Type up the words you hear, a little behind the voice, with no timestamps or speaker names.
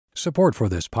Support for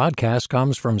this podcast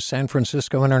comes from San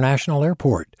Francisco International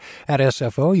Airport. At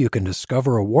SFO, you can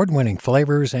discover award-winning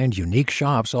flavors and unique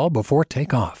shops all before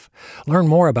takeoff. Learn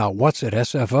more about what's at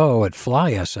SFO at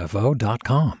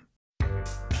flysfo.com.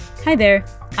 Hi there,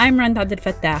 I'm Randa Abdel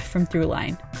Fattah from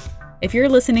Throughline. If you're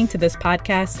listening to this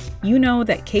podcast, you know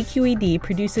that KQED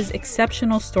produces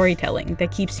exceptional storytelling that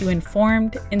keeps you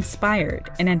informed, inspired,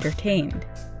 and entertained.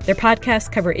 Their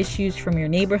podcasts cover issues from your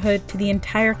neighborhood to the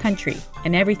entire country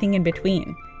and everything in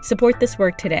between. Support this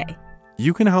work today.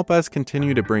 You can help us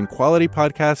continue to bring quality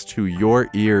podcasts to your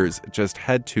ears. Just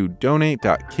head to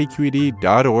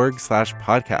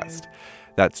donate.kqed.org/podcast.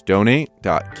 That's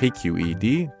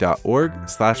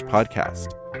donate.kqed.org/podcast.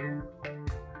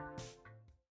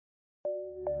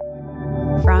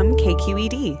 From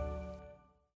KQED.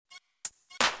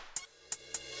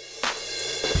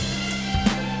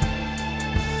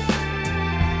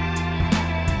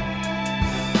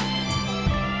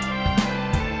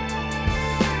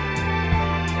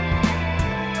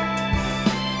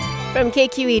 From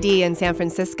KQED in San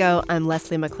Francisco, I'm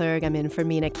Leslie McClurg. I'm in for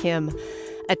Mina Kim.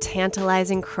 A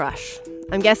tantalizing crush.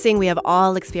 I'm guessing we have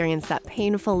all experienced that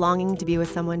painful longing to be with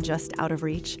someone just out of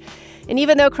reach. And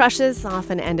even though crushes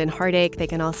often end in heartache, they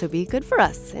can also be good for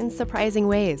us in surprising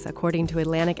ways, according to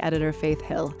Atlantic editor Faith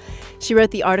Hill. She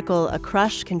wrote the article, "A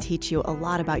Crush Can Teach You a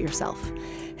Lot About Yourself."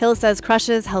 Hill says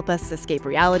crushes help us escape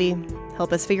reality,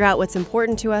 help us figure out what's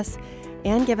important to us,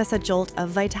 and give us a jolt of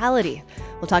vitality.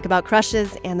 We'll talk about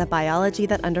crushes and the biology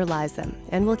that underlies them.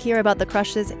 And we'll hear about the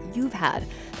crushes you've had.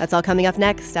 That's all coming up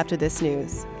next after this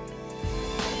news.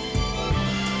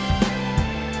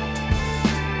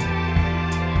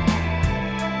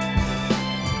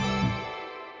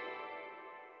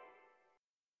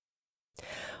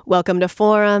 Welcome to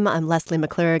Forum. I'm Leslie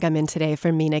McClurg. I'm in today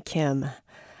for Mina Kim.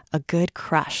 A good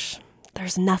crush.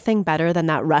 There's nothing better than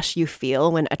that rush you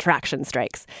feel when attraction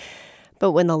strikes.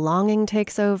 But when the longing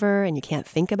takes over and you can't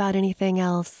think about anything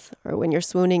else, or when your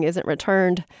swooning isn't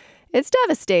returned, it's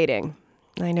devastating.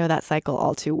 I know that cycle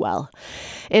all too well.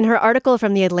 In her article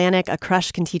from The Atlantic, "A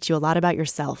Crush Can Teach You a Lot About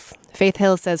Yourself," Faith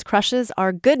Hill says crushes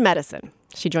are good medicine.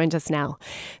 She joins us now.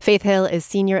 Faith Hill is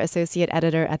Senior Associate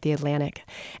Editor at The Atlantic.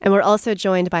 And we're also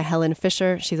joined by Helen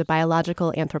Fisher. She's a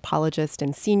biological anthropologist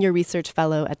and Senior Research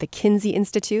Fellow at the Kinsey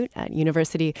Institute at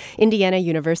Indiana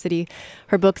University.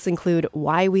 Her books include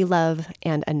Why We Love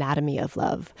and Anatomy of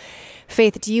Love.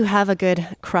 Faith, do you have a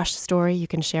good crush story you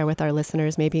can share with our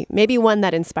listeners? Maybe one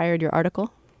that inspired your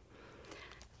article?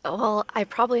 Well, I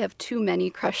probably have too many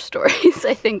crush stories.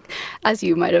 I think, as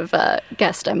you might have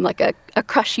guessed, I'm like a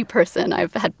crushy person.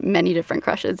 I've had many different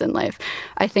crushes in life.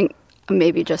 I think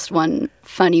maybe just one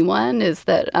funny one is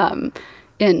that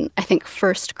in, I think,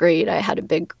 first grade, I had a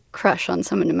big crush on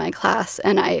someone in my class,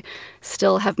 and I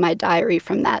still have my diary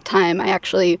from that time. I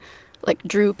actually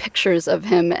drew pictures of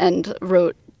him and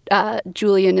wrote,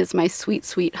 "Julian is my sweet,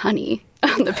 sweet honey"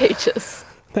 on the pages.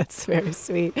 That's very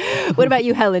sweet. What about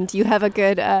you, Helen? Do you have a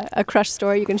good a crush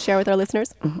story you can share with our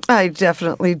listeners? I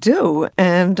definitely do.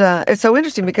 And it's so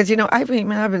interesting because, I've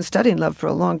been studying love for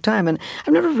a long time, and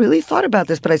I've never really thought about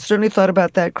this, but I certainly thought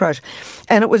about that crush.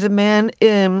 And it was a man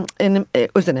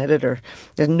it was an editor.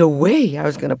 There's no way I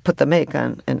was going to put the make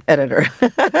on an editor.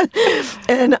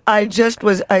 And I just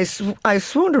I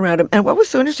swooned around him. And what was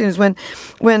so interesting is when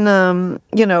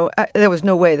there was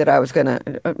no way that I was going to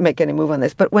make any move on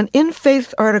this. But when in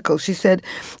Faith's article, she said,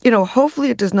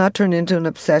 hopefully it does not turn into an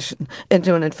obsession,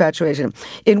 into an infatuation,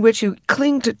 in which you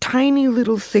cling to tiny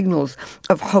little signals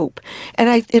of hope. And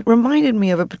it reminded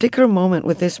me of a particular moment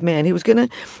with this man. We were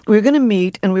going to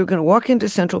meet, and we were going to walk into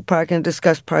Central Park and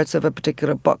discuss parts of a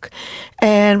particular book.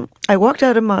 And I walked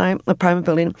out of my apartment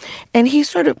building, and he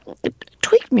sort of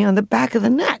tweaked me on the back of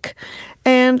the neck.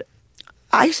 And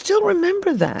I still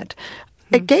remember that.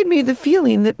 It gave me the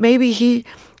feeling that maybe he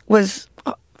was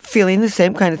feeling the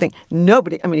same kind of thing.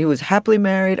 He was happily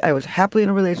married. I was happily in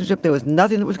a relationship. There was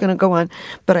nothing that was going to go on.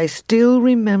 But I still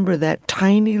remember that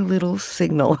tiny little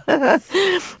signal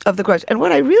of the crush. And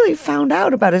what I really found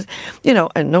out about is,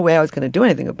 and no way I was going to do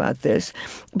anything about this,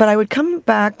 but I would come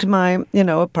back to my,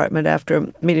 apartment after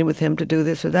meeting with him to do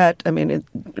this or that.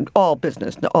 All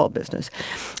business.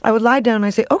 I would lie down and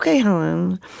I say, "Okay,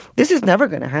 Helen, this is never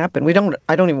going to happen.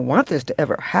 I don't even want this to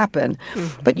ever happen.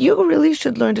 Mm-hmm. But you really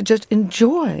should learn to just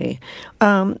enjoy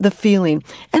the feeling."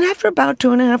 And after about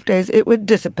 2.5 days, it would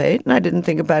dissipate, and I didn't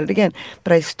think about it again.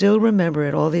 But I still remember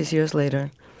it all these years later.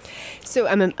 So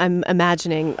I'm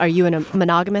imagining, are you in a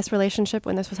monogamous relationship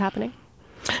when this was happening?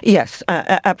 Yes,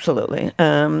 absolutely.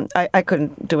 I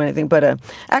couldn't do anything, but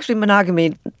actually,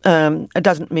 monogamy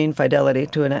doesn't mean fidelity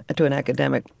to an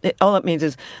academic. All it means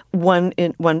is one.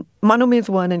 Mono means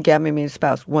one, and gamy means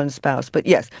spouse, one spouse. But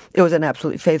yes, it was an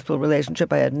absolutely faithful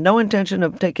relationship. I had no intention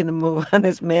of taking the move on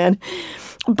this man.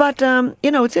 But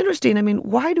it's interesting. I mean,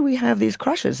 why do we have these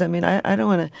crushes? I mean, I don't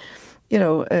want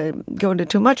to, go into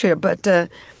too much here, but.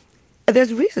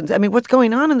 There's reasons. I mean, what's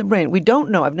going on in the brain? We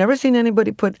don't know. I've never seen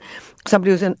anybody put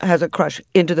somebody who has a crush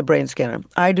into the brain scanner.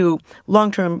 I do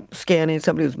long-term scanning,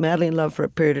 somebody who's madly in love for a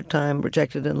period of time,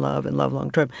 rejected in love, and love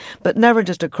long-term, but never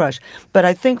just a crush. But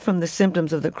I think from the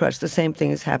symptoms of the crush, the same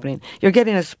thing is happening. You're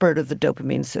getting a spurt of the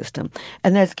dopamine system,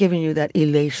 and that's giving you that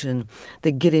elation,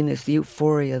 the giddiness, the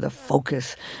euphoria, the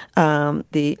focus,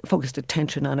 the focused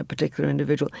attention on a particular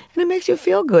individual. And it makes you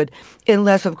feel good,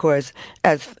 unless, of course,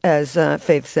 as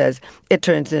Faith says, it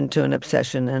turns into an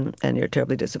obsession and you're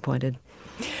terribly disappointed.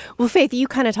 Well, Faith, you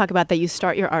kind of talk about that. You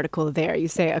start your article there. You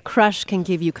say a crush can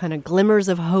give you kind of glimmers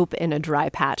of hope in a dry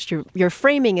patch. Your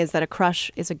framing is that a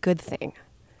crush is a good thing.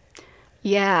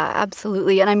 Yeah,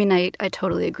 absolutely. And I mean, I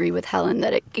totally agree with Helen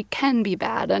that it can be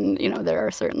bad. And, there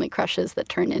are certainly crushes that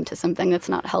turn into something that's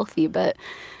not healthy. But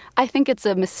I think it's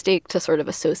a mistake to sort of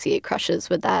associate crushes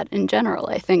with that in general.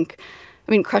 I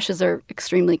mean, crushes are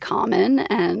extremely common,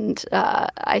 and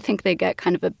I think they get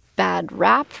kind of a bad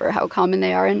rap for how common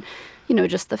they are. And,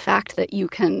 just the fact that you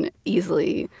can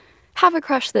easily have a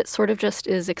crush that sort of just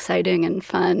is exciting and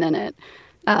fun, and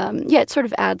it sort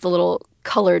of adds a little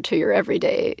color to your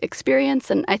everyday experience.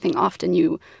 And I think often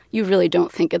you really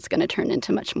don't think it's going to turn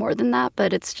into much more than that,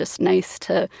 but it's just nice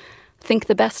to think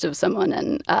the best of someone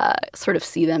and sort of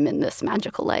see them in this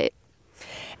magical light.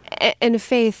 And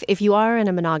Faith, if you are in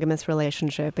a monogamous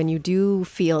relationship and you do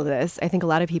feel this, I think a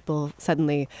lot of people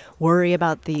suddenly worry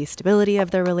about the stability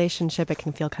of their relationship. It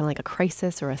can feel kind of like a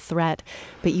crisis or a threat,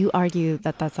 but you argue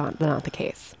that that's not the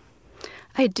case.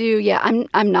 I do, yeah.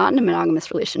 I'm not in a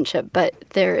monogamous relationship, but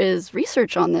there is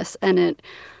research on this, and it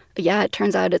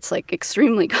turns out it's like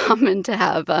extremely common to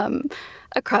have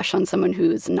a crush on someone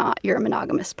who's not your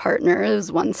monogamous partner. There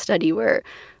was one study where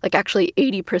actually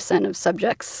 80% of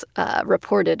subjects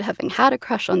reported having had a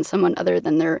crush on someone other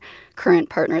than their current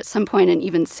partner at some point, and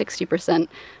even 60%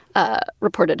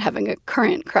 reported having a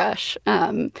current crush.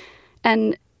 And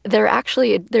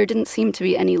there didn't seem to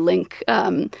be any link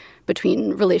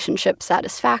between relationship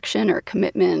satisfaction or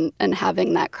commitment and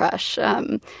having that crush.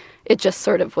 It just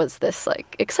sort of was this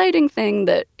exciting thing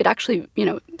that it actually,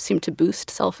 seemed to boost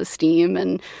self-esteem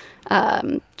and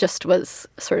just was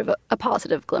sort of a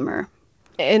positive glimmer.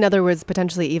 In other words,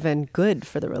 potentially even good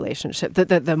for the relationship,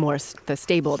 the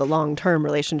stable, the long-term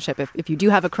relationship. If you do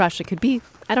have a crush, it could be,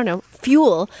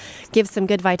 fuel, give some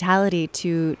good vitality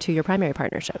to your primary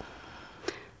partnership.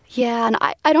 Yeah, and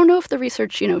I don't know if the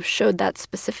research, showed that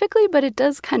specifically, but it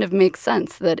does kind of make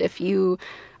sense that if you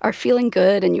are feeling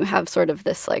good and you have sort of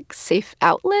this safe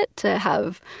outlet to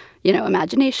have,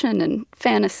 imagination and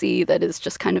fantasy that is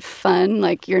just kind of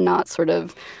fun, you're not sort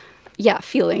of,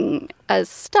 feeling as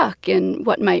stuck in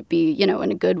what might be, in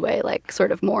a good way,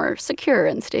 sort of more secure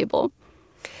and stable.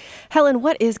 Helen,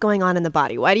 what is going on in the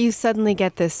body? Why do you suddenly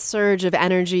get this surge of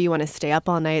energy? You want to stay up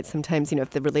all night. Sometimes,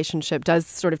 if the relationship does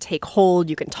sort of take hold,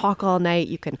 you can talk all night.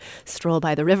 You can stroll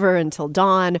by the river until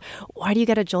dawn. Why do you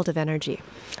get a jolt of energy?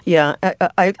 Yeah,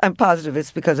 I'm positive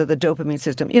it's because of the dopamine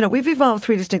system. We've evolved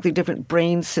 3 distinctly different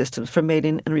brain systems for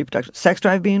mating and reproduction. Sex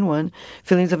drive being one,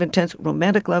 feelings of intense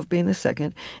romantic love being the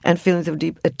second, and feelings of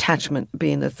deep attachment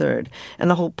being the third. And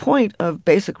the whole point of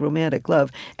basic romantic love,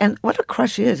 and what a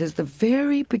crush is the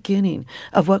very beginning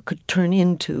of what could turn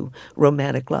into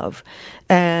romantic love,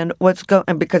 and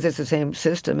and because it's the same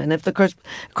system. And if of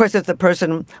course, if the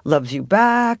person loves you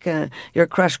back, your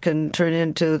crush can turn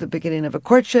into the beginning of a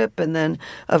courtship, and then,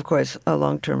 of course, a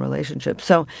long-term relationship.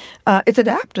 So it's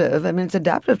adaptive. I mean, it's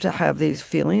adaptive to have these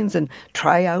feelings and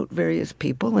try out various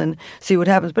people and see what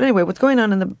happens. But anyway, what's going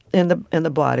on in the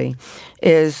body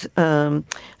is.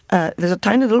 There's a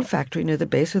tiny little factory near the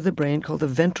base of the brain called the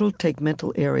ventral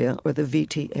tegmental area, or the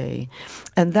VTA.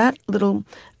 And that little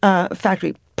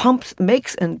factory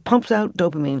makes and pumps out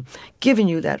dopamine, giving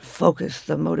you that focus,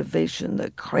 the motivation,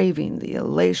 the craving, the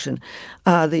elation,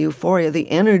 the euphoria,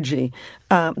 the energy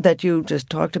that you just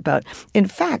talked about. In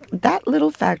fact, that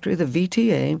little factory, the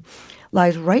VTA,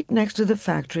 lies right next to the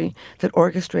factory that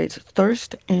orchestrates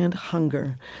thirst and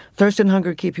hunger. Thirst and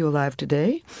hunger keep you alive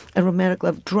today, and romantic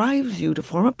love drives you to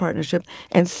form a partnership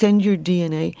and send your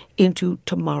DNA into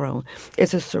tomorrow.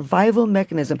 It's a survival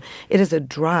mechanism. It is a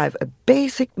drive, a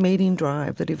basic mating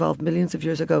drive that evolved millions of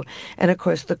years ago. And, of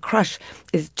course, the crush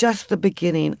is just the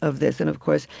beginning of this. And, of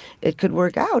course, it could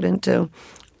work out into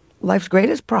life's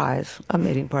greatest prize, a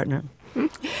mating partner.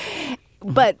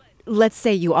 But let's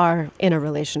say you are in a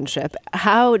relationship.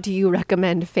 How do you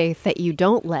recommend, Faith, that you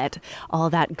don't let all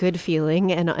that good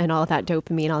feeling and all that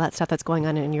dopamine, all that stuff that's going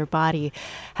on in your body,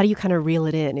 how do you kind of reel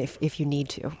it in if you need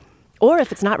to? Or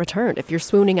if it's not returned, if you're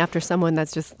swooning after someone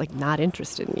that's just like not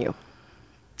interested in you?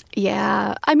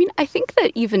 Yeah, I mean, I think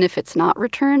that even if it's not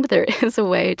returned, there is a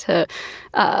way to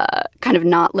kind of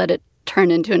not let it turn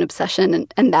into an obsession,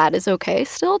 and that is okay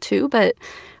still too. But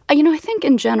I think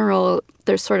in general,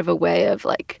 there's sort of a way of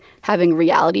like having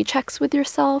reality checks with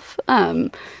yourself.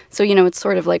 So, it's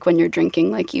sort of like when you're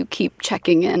drinking, like you keep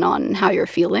checking in on how you're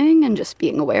feeling and just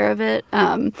being aware of it.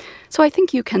 So I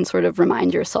think you can sort of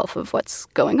remind yourself of what's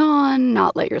going on,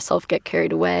 not let yourself get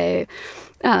carried away.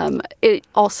 It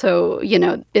also,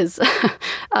 is,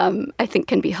 I think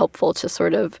can be helpful to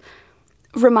sort of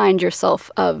remind yourself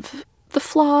of the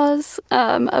flaws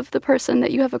of the person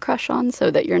that you have a crush on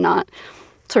so that you're not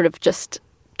sort of just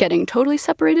getting totally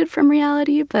separated from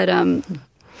reality. But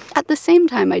at the same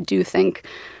time, I do think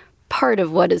part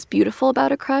of what is beautiful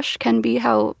about a crush can be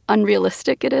how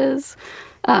unrealistic it is.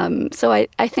 So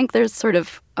I think there's sort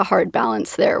of a hard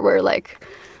balance there where like,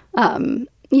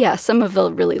 some of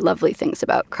the really lovely things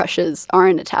about crushes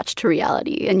aren't attached to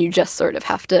reality, and you just sort of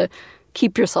have to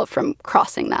keep yourself from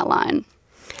crossing that line.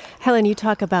 Helen, you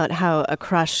talk about how a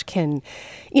crush can,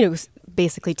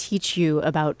 basically teach you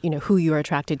about, who you're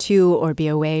attracted to, or be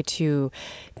a way to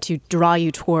draw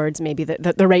you towards maybe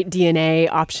the right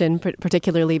DNA option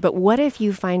particularly. But what if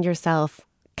you find yourself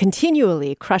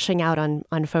continually crushing out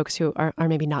on folks who are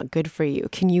maybe not good for you?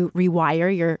 Can you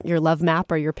rewire your love map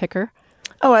or your picker?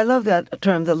 Oh, I love that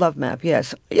term, the love map.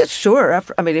 Yes. Yes, sure.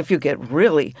 If you get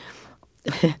really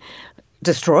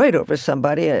destroyed over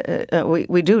somebody,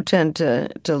 we do tend to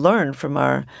learn from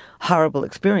our horrible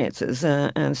experiences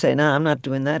and say, "No, I'm not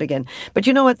doing that again." But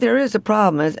you know what? There is a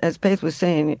problem, as Faith was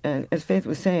saying. It is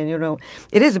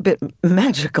a bit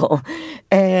magical,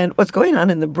 and what's going on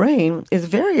in the brain is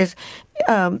various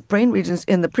brain regions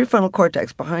in the prefrontal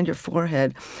cortex behind your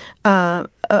forehead. A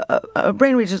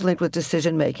brain regions linked with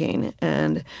decision making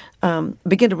and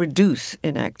begin to reduce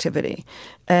in activity.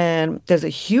 And there's a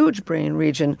huge brain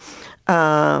region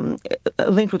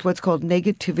linked with what's called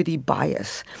negativity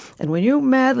bias. And when you're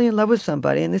madly in love with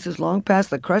somebody, and this is long past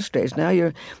the crush stage, now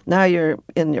you're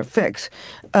in your fix.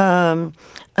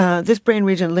 This brain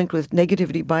region linked with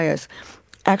negativity bias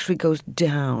actually goes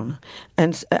down,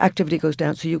 and activity goes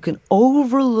down, so you can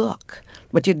overlook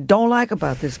what you don't like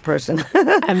about this person.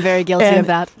 I'm very guilty of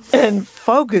that. And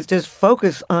just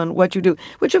focus on what you do,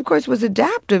 which of course was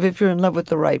adaptive if you're in love with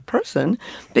the right person,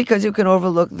 because you can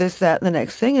overlook this, that, and the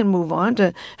next thing and move on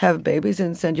to have babies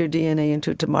and send your DNA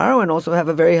into tomorrow and also have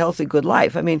a very healthy, good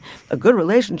life. I mean, a good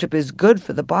relationship is good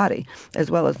for the body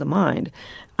as well as the mind.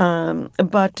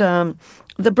 But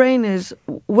the brain is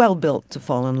well built to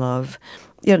fall in love.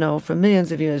 For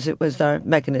millions of years, it was our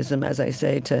mechanism, as I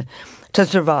say, to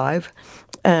survive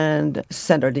and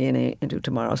send our DNA into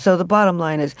tomorrow. So the bottom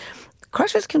line is,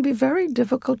 crushes can be very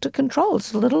difficult to control.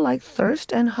 It's a little like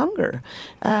thirst and hunger.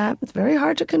 It's very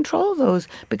hard to control those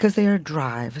because they are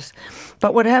drives.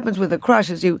 But what happens with a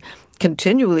crush is you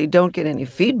continually don't get any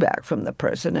feedback from the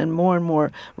person, and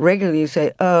more regularly you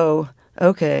say, "Oh,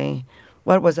 okay,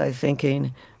 what was I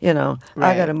thinking? Right.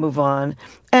 I got to move on."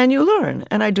 And you learn.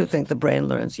 And I do think the brain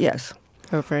learns, yes.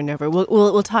 Over and over.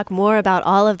 We'll talk more about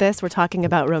all of this. We're talking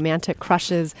about romantic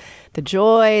crushes, the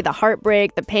joy, the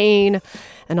heartbreak, the pain,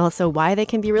 and also why they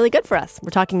can be really good for us.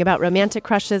 We're talking about romantic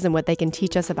crushes and what they can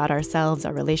teach us about ourselves,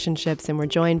 our relationships, and we're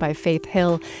joined by Faith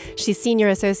Hill. She's Senior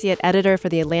Associate Editor for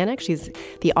The Atlantic. She's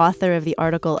the author of the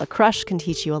article, "A Crush Can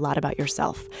Teach You a Lot About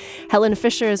Yourself." Helen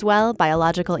Fisher as well,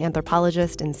 biological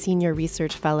anthropologist and Senior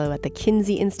Research Fellow at the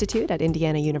Kinsey Institute at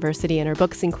Indiana University, and her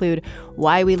books include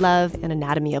Why We Love and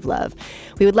Anatomy of Love.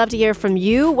 We would love to hear from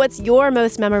you. What's your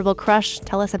most memorable crush?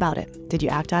 Tell us about it. Did you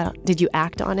act on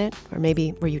it? Or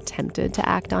maybe were you tempted to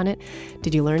act on it?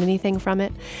 Did you learn anything from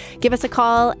it? Give us a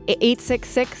call,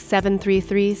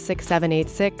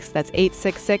 866-733-6786. That's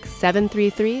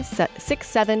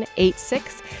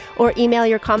 866-733-6786. Or email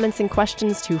your comments and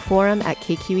questions to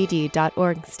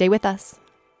forum@kqed.org. Stay with us.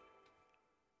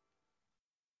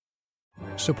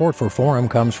 Support for Forum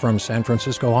comes from San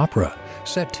Francisco Opera.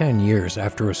 Set 10 years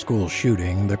after a school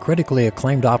shooting, the critically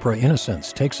acclaimed opera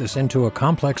Innocence takes us into a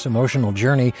complex emotional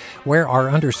journey where our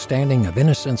understanding of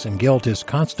innocence and guilt is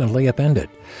constantly upended.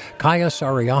 Kaya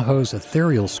Sariaho's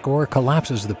ethereal score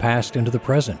collapses the past into the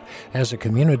present as a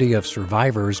community of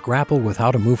survivors grapple with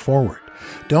how to move forward.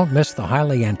 Don't miss the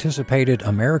highly anticipated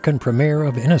American premiere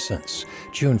of Innocence,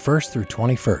 June 1st through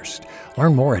 21st.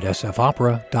 Learn more at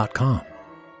sfopera.com.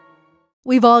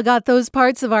 We've all got those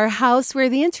parts of our house where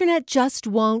the internet just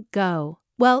won't go.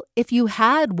 Well, if you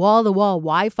had wall-to-wall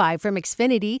Wi-Fi from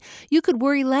Xfinity, you could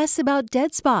worry less about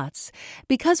dead spots.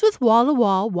 Because with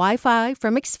wall-to-wall Wi-Fi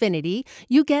from Xfinity,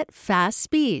 you get fast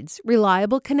speeds,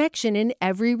 reliable connection in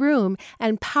every room,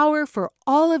 and power for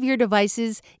all of your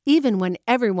devices, even when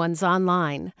everyone's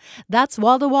online. That's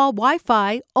wall-to-wall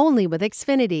Wi-Fi only with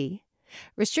Xfinity.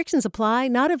 Restrictions apply,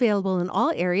 not available in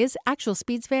all areas. Actual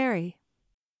speeds vary.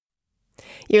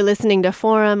 You're listening to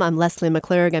Forum. I'm Leslie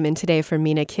McClurg. I'm in today for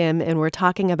Mina Kim, and we're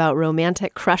talking about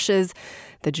romantic crushes,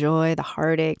 the joy, the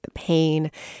heartache, the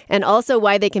pain, and also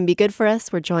why they can be good for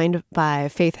us. We're joined by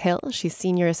Faith Hill. She's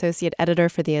senior associate editor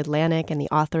for The Atlantic and the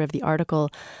author of the article,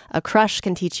 A Crush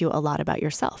Can Teach You a Lot About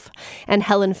Yourself. And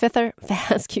Helen Fisher.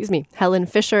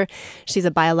 She's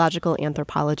a biological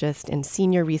anthropologist and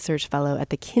senior research fellow at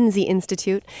the Kinsey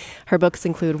Institute. Her books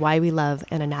include Why We Love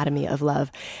and Anatomy of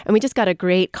Love. And we just got a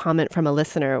great comment from a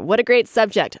listener. What a great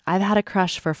subject. I've had a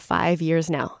crush for 5 years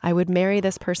now. I would marry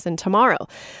this person tomorrow.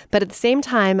 But at the same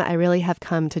time, I really have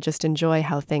come to just enjoy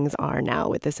how things are now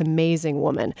with this amazing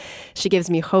woman. She gives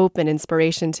me hope and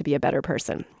inspiration to be a better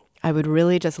person. I would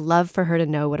really just love for her to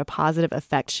know what a positive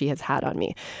effect she has had on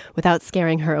me without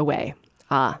scaring her away.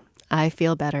 I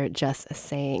feel better just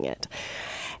saying it.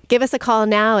 Give us a call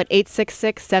now at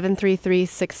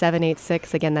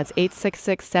 866-733-6786. Again, that's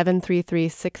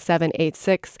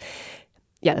 866-733-6786.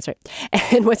 Yeah, that's right.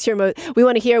 And we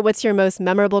want to hear what's your most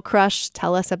memorable crush.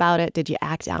 Tell us about it. Did you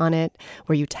act on it?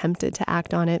 Were you tempted to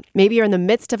act on it? Maybe you're in the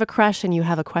midst of a crush and you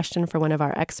have a question for one of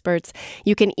our experts.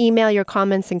 You can email your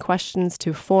comments and questions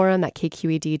to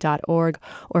forum@kqed.org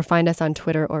or find us on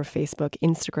Twitter or Facebook,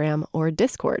 Instagram, or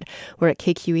Discord. We're at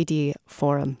KQED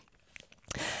Forum.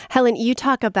 Helen, you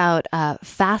talk about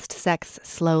fast sex,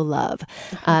 slow love.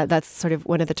 That's sort of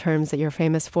one of the terms that you're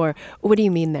famous for. What do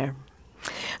you mean there?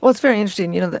 Well, it's very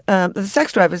interesting. You know, the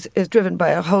sex drive is driven by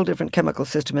a whole different chemical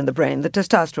system in the brain, the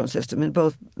testosterone system in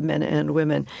both men and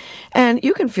women. And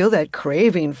you can feel that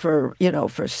craving for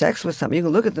sex with somebody. You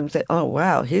can look at them and say, oh,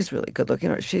 wow, he's really good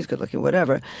looking or she's good looking,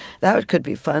 whatever. That could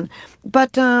be fun.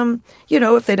 But,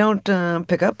 if they don't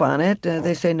pick up on it,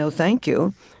 they say, no, thank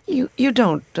you. You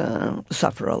don't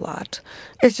suffer a lot.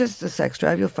 It's just the sex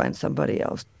drive. You'll find somebody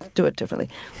else. Do it differently.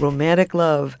 Romantic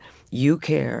love. You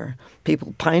care.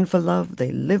 People pine for love,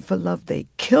 they live for love, they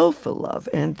kill for love,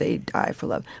 and they die for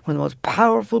love. One of the most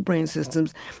powerful brain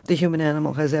systems the human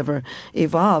animal has ever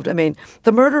evolved. I mean,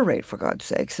 the murder rate, for God's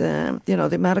sakes, the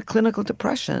amount of clinical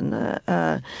depression,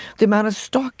 the amount of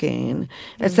stalking,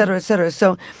 et cetera, et cetera.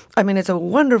 So, I mean, it's a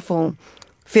wonderful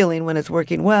feeling when it's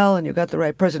working well and you've got the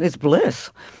right person. It's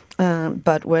bliss.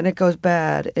 But when it goes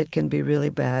bad, it can be really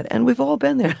bad. And we've all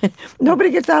been there. Nobody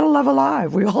gets out of love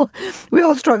alive. We all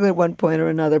struggle at one point or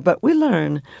another, but we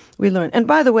learn. And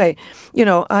by the way,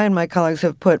 I and my colleagues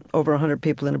have put over 100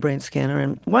 people in a brain scanner,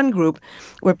 and one group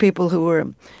were people who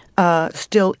were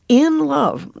still in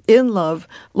love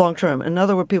long term.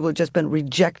 Another were people who had just been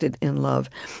rejected in love.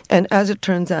 And as it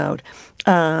turns out,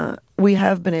 we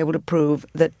have been able to prove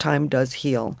that time does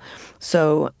heal.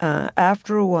 So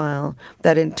after a while,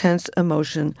 that intense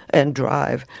emotion and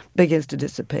drive begins to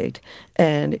dissipate,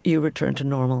 and you return to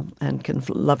normal and can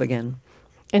love again.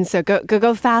 And so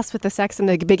go fast with the sex in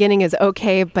the beginning is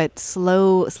okay, but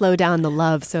slow down the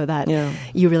love so that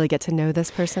you really get to know this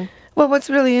person. Well, what's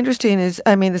really interesting is,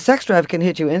 the sex drive can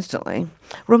hit you instantly.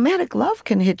 Romantic love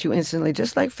can hit you instantly,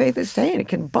 just like Faith is saying. It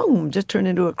can, boom, just turn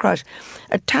into a crush.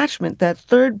 Attachment, that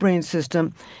third brain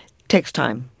system, takes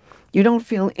time. You don't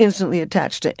feel instantly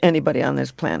attached to anybody on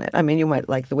this planet. I mean, you might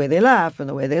like the way they laugh and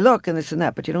the way they look and this and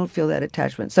that, but you don't feel that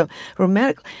attachment. So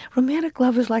romantic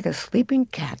love is like a sleeping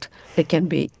cat. It can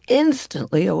be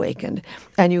instantly awakened,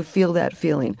 and you feel that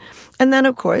feeling. And then,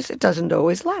 of course, it doesn't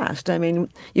always last. I mean,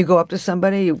 you go up to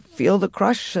somebody, you feel the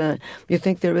crush, you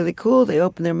think they're really cool, they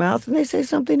open their mouth and they say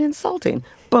something insulting.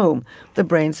 Boom, the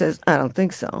brain says, I don't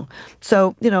think so.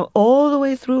 So, all the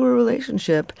way through a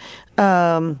relationship,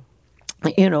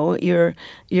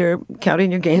 you're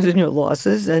counting your gains and your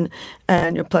losses and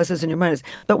your pluses and your minuses.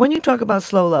 But when you talk about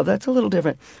slow love, that's a little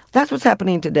different. That's what's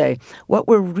happening today. What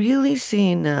we're really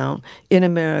seeing now in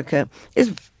America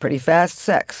is pretty fast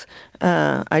sex.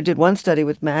 I did one study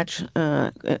with Match.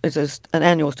 It's an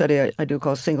annual study I do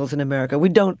called Singles in America. We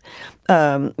don't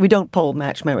poll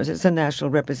Match members. It's a national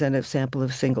representative sample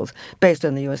of singles based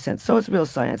on the U.S. Census. So it's real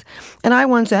science. And I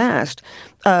once asked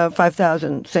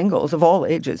 5,000 singles of all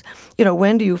ages,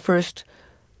 when do you first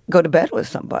go to bed with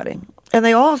somebody? And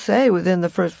they all say within the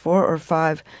first 4 or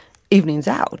 5 evenings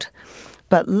out.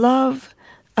 But love,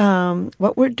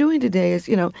 what we're doing today is,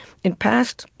 in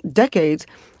past decades,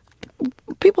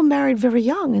 people married very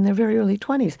young in their very early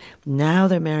 20s. Now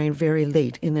they're marrying very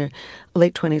late in their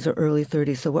late 20s or early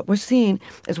 30s. So what we're seeing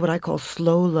is what I call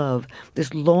slow love,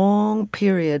 this long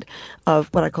period of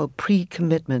what I call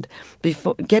pre-commitment,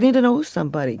 before getting to know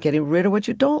somebody, getting rid of what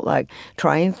you don't like,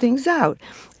 trying things out.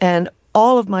 And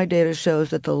all of my data shows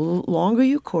that the longer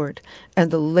you court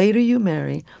and the later you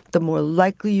marry, the more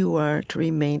likely you are to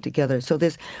remain together. So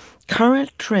this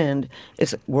current trend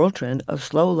is a world trend of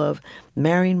slow love,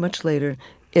 marrying much later,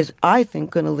 is, I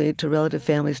think, going to lead to relative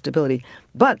family stability.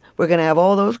 But we're going to have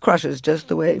all those crushes, just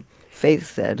the way Faith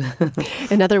said.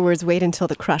 In other words, wait until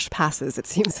the crush passes, it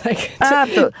seems like.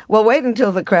 Absolutely. Well, wait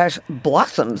until the crush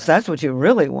blossoms. That's what you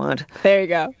really want. There you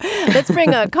go. Let's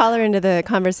bring a caller into the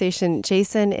conversation.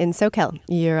 Jason in SoCal,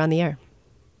 you're on the air.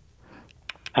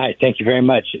 Hi, thank you very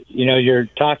much. Your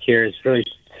talk here has really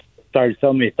started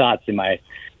so many thoughts in my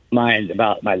mind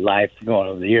about my life going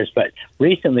over the years. But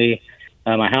recently,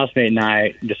 my housemate and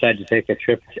I decided to take a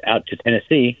trip out to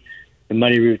Tennessee, the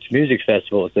Muddy Roots Music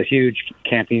Festival. It's a huge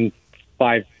camping,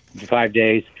 five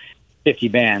days, 50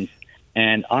 bands.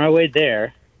 And on our way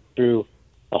there, through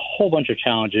a whole bunch of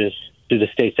challenges through the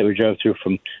states that we drove through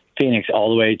from Phoenix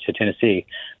all the way to Tennessee,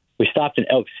 we stopped in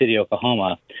Elk City,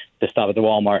 Oklahoma, to stop at the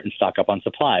Walmart and stock up on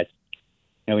supplies.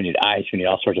 We need ice, we need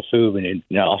all sorts of food, we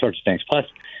need all sorts of things. Plus,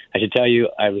 I should tell you,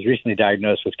 I was recently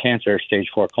diagnosed with cancer, stage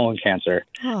 4 colon cancer,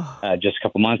 just a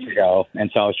couple months ago.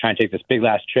 And so I was trying to take this big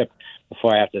last trip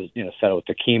before I have to, settle with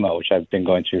the chemo, which I've been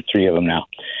going through 3 of them now.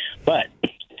 But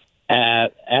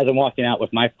as I'm walking out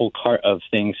with my full cart of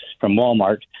things from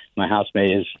Walmart, my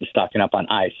housemate is stocking up on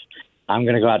ice. I'm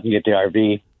going to go out and get the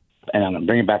RV, and I'm going to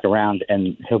bring it back around,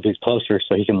 and he'll be closer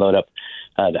so he can load up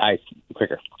the ice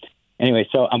quicker. Anyway,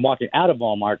 so I'm walking out of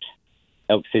Walmart,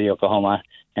 Elk City, Oklahoma,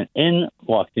 and in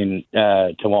walking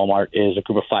to Walmart is a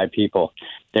group of 5 people.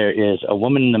 There is a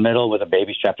woman in the middle with a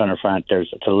baby strapped on her front. There's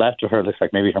to the left of her, looks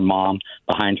like maybe her mom.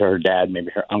 Behind her, her dad, maybe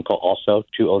her uncle also,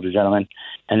 2 older gentlemen.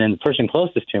 And then the person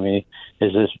closest to me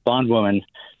is this blonde woman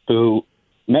who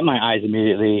met my eyes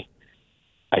immediately.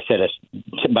 I said,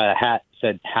 by the hat,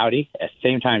 said howdy. At the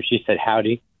same time, she said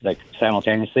howdy, like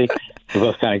simultaneously. We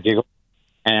both kind of giggled.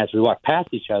 And as we walked past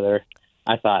each other,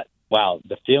 I thought, wow,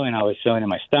 the feeling I was feeling in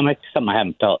my stomach, something I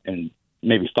haven't felt in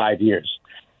maybe 5 years.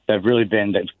 I've really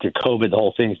been, through COVID, the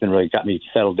whole thing's been really got me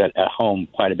settled at home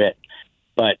quite a bit.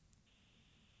 But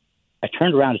I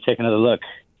turned around to take another look,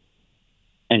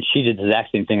 and she did the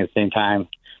exact same thing at the same time.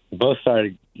 We both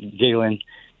started giggling.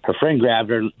 Her friend grabbed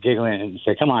her, giggling, and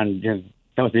said, come on,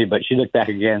 come with me. But she looked back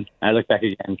again. I looked back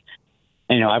again.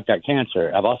 And, I've got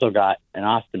cancer. I've also got an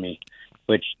ostomy,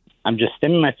 which I'm just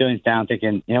stemming my feelings down,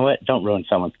 thinking, you know what, don't ruin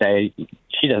someone's day.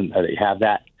 She doesn't know that you have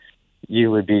that.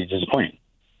 You would be disappointed,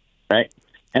 right?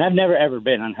 And I've never, ever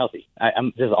been unhealthy.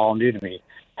 This is all new to me,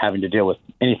 having to deal with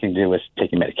anything to do with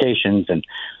taking medications and,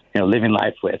 living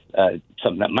life with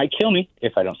something that might kill me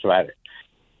if I don't survive it.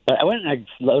 But I went and I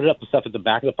loaded up the stuff at the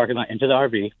back of the parking lot into the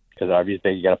RV, because the RV is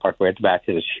big. You got to park way at the back.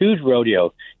 There's this huge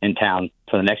rodeo in town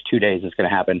for the next 2 days that's going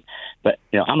to happen. But,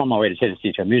 I'm on my way to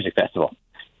Tennessee to a music festival.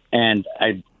 And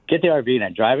I get the RV and I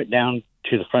drive it down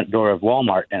to the front door of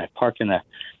Walmart, and I park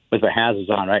with my hazards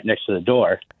on right next to the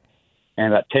door. And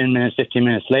about 10 minutes, 15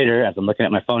 minutes later, as I'm looking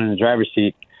at my phone in the driver's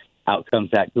seat, out comes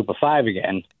that group of 5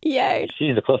 again. Yay.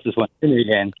 She's the closest one to me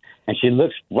again. And she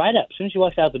looks right up. As soon as she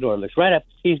walks out the door, looks right up,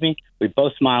 sees me. We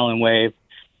both smile and wave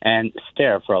and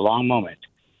stare for a long moment.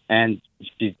 And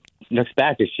she looks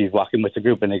back as she's walking with the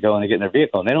group, and they go and they get in their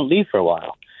vehicle, and they don't leave for a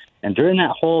while. And during that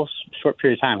whole short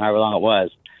period of time, however long it was,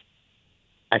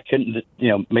 I couldn't,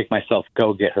 make myself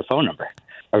go get her phone number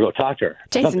or go talk to her.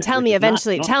 Jason, tell me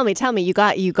eventually. Tell me. You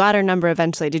got her number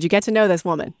eventually. Did you get to know this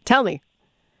woman? Tell me.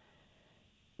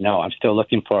 No, I'm still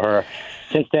looking for her.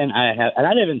 Since then, and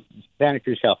I live in Santa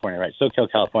Cruz, California, right?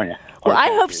 SoCal, California. Well, I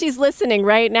hope she's listening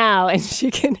right now, and she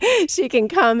can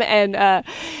come and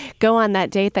go on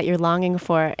that date that you're longing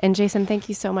for. And Jason, thank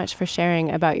you so much for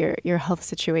sharing about your health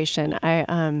situation.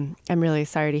 I'm really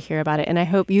sorry to hear about it, and I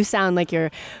hope you sound like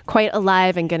you're quite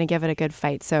alive and going to give it a good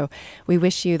fight. So we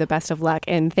wish you the best of luck,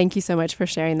 and thank you so much for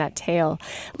sharing that tale.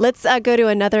 Let's go to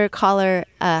another caller,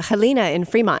 Helena in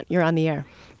Fremont. You're on the air.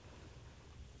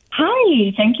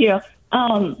 Hi, thank you.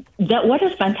 What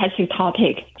a fantastic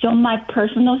topic. So my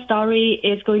personal story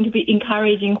is going to be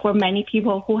encouraging for many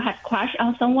people who have crushed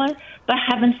on someone but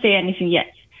haven't said anything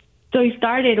yet. So it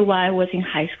started when I was in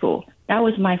high school. That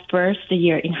was my first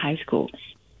year in high school.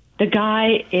 The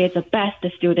guy is the best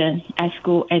student at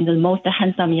school and the most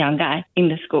handsome young guy in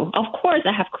the school. Of course,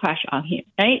 I have crushed on him,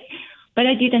 right? But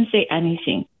I didn't say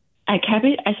anything. I kept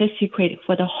it as a secret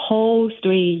for the whole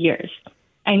 3 years.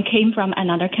 and came from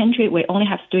another country. We only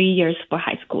have 3 years for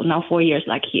high school, now 4 years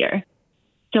like here.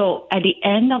 So at the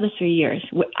end of the 3 years,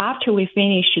 after we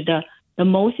finish the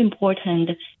most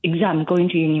important exam, going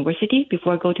to university,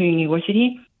 before I go to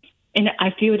university, and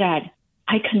I feel that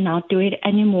I cannot do it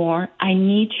anymore. I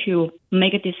need to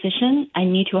make a decision. I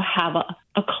need to have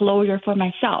a closure for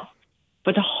myself.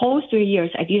 For the whole 3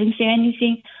 years, I didn't say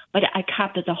anything, but I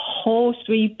kept the whole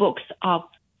 3 books of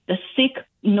the thick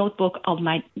notebook of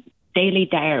my daily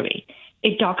diary.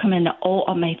 It documented all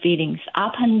of my feelings,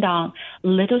 up and down,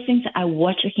 little things I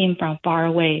watched him from far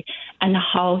away, and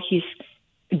how his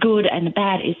good and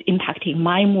bad is impacting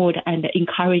my mood and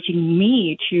encouraging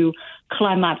me to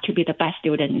climb up to be the best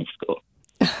student in school.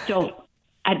 So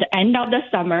at the end of the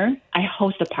summer, I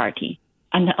host a party.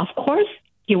 And of course,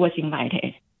 he was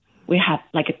invited. We have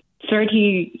like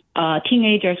 30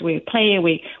 teenagers. We play,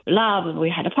 we love, we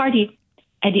had a party.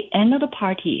 At the end of the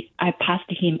party, I passed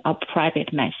him a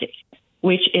private message,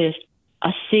 which is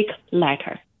a thick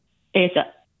letter. It's a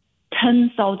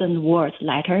 10,000 words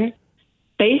letter.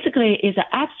 Basically, it's an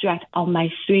abstract of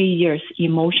my 3 years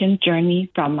emotion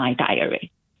journey from my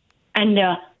diary. And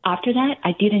after that,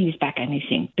 I didn't expect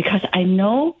anything because I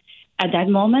know at that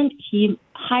moment he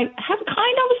have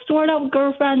kind of a sort of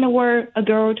girlfriend or a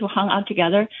girl to hang out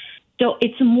together. So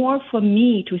it's more for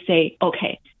me to say,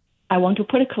 okay, I want to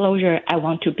put a closure. I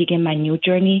want to begin my new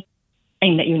journey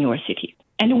in the university.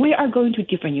 And we are going to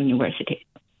different universities.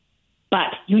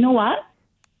 But you know what?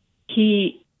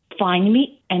 He found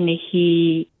me and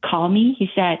he called me. He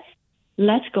said,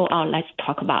 let's go out. Let's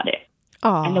talk about it.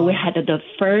 Aww. And we had the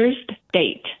first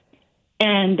date.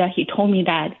 And he told me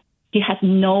that he has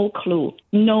no clue,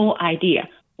 no idea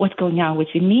what's going on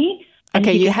with me.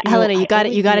 Okay, Helena, you got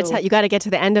to get to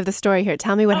the end of the story here.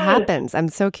 Tell me what happens. I'm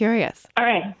so curious. All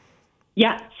right.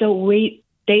 Yeah. So we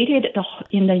dated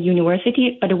in the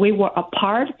university, but we were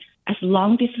apart as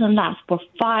long distance last for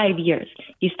 5 years.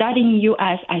 He studied in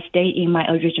U.S. I stayed in my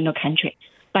original country.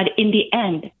 But in the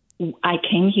end, I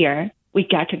came here. We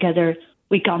got together.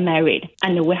 We got married,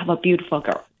 and we have a beautiful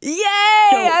girl. Yay!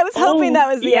 So, I was hoping that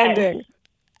was the ending.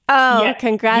 Oh, yes,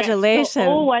 congratulations. Yes.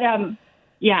 So,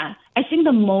 I think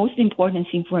the most important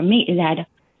thing for me is that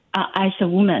as a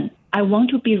woman, I want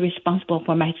to be responsible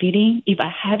for my feeling. If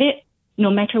I have it, no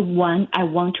matter when, I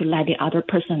want to let the other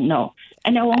person know.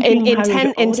 And I want to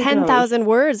in 10,000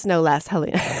 words, no less,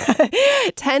 Helena.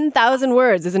 10,000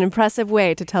 words is an impressive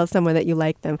way to tell someone that you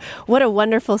like them. What a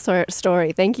wonderful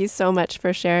story. Thank you so much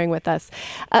for sharing with us.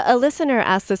 A listener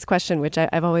asked this question, which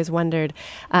I've always wondered.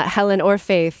 Helen or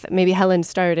Faith, maybe Helen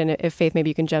start, and if Faith, maybe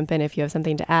you can jump in if you have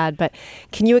something to add. But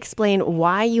can you explain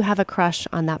why you have a crush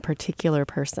on that particular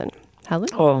person? Helen?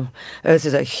 Oh, this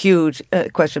is a huge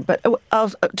question. But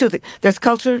two things. There's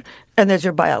culture and there's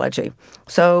your biology.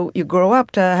 So you grow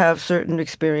up to have certain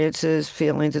experiences,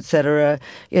 feelings, etc.,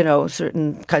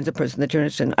 certain kinds of person that you're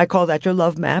interested in. I call that your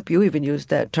love map. You even used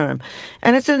that term.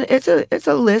 And it's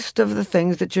a list of the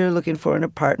things that you're looking for in a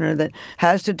partner that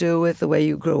has to do with the way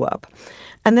you grew up.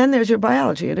 And then there's your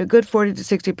biology. And a good 40 to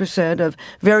 60% of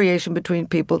variation between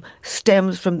people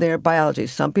stems from their biology.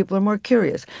 Some people are more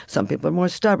curious. Some people are more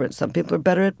stubborn. Some people are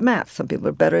better at math. Some people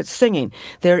are better at singing.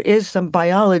 There is some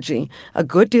biology, a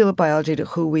good deal of biology to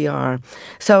who we are.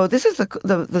 So this is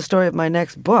the story of my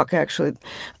next book, actually.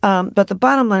 But the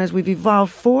bottom line is we've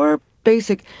evolved 4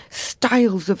 basic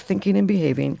styles of thinking and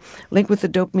behaving linked with the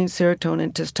dopamine,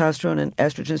 serotonin, testosterone, and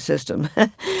estrogen system.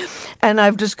 And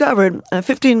I've discovered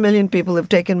 15 million people have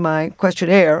taken my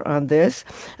questionnaire on this,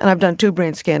 and I've done 2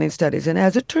 brain scanning studies. And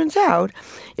as it turns out,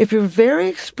 if you're very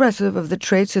expressive of the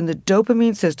traits in the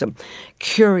dopamine system,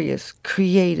 curious,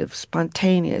 creative,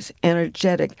 spontaneous,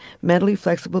 energetic, mentally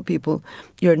flexible people,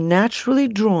 you're naturally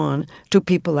drawn to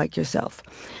people like yourself.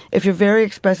 If you're very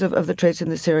expressive of the traits in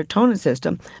the serotonin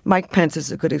system, Mike Pence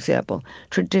is a good example.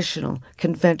 Traditional,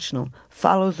 conventional,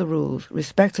 follows the rules,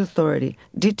 respects authority,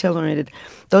 detail-oriented.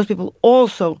 Those people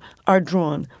also are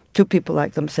drawn to people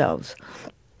like themselves.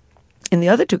 In the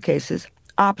other 2 cases,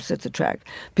 opposites attract.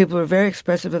 People who are very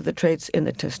expressive of the traits in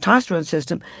the testosterone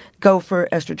system go for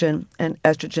estrogen, and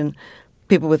estrogen.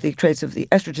 People with the traits of the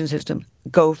estrogen system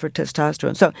go for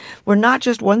testosterone. So we're not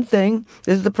just one thing.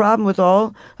 This is the problem with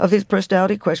all of these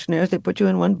personality questionnaires. They put you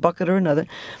in one bucket or another.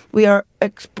 We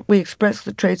express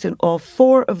the traits in all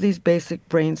 4 of these basic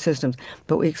brain systems,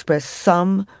 but we express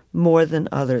some more than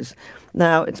others.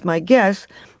 Now, it's my guess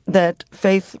that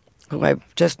Faith, who I've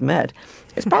just met,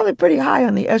 is probably pretty high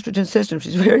on the estrogen system.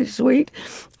 She's very sweet,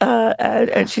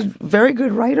 and she's a very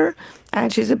good writer.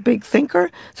 and she's a big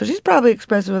thinker, so she's probably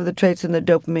expressive of the traits in the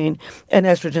dopamine and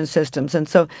estrogen systems. And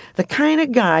so the kind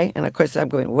of guy, and of course I'm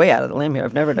going way out of the limb here,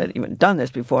 I've never even done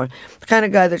this before, the kind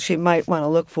of guy that she might want to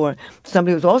look for,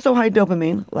 somebody who's also high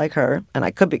dopamine, like her, and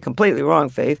I could be completely wrong,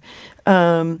 Faith,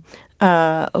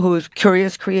 who's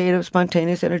curious, creative,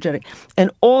 spontaneous, energetic, and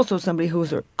also somebody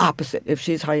who's her opposite. If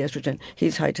she's high estrogen,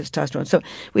 he's high testosterone. So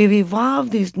we've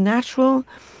evolved these natural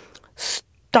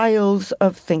styles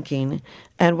of thinking,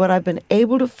 and what I've been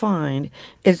able to find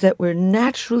is that we're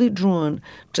naturally drawn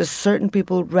to certain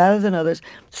people rather than others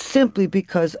simply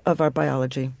because of our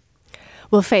biology.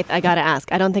 Well, Faith, I got to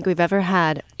ask, I don't think we've ever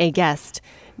had a guest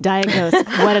diagnose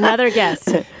what another guest,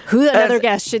 who another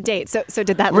guest should date. So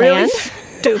did that really land?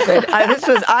 Stupid.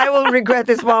 I will regret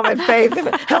this moment, Faith.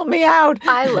 Help me out.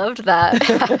 I loved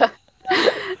that.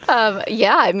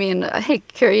 Yeah, I mean, hey,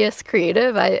 curious,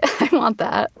 creative. I want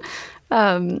that.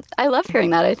 I love hearing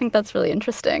that. I think that's really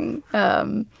interesting.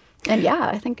 And yeah,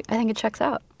 I think it checks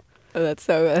out. Oh,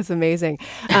 that's amazing.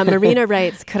 Marina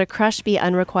writes, could a crush be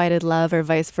unrequited love or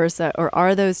vice versa? Or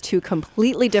are those two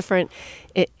completely different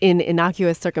in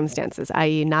innocuous circumstances,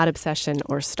 i.e. not obsession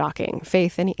or stalking?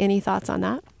 Faith, any thoughts on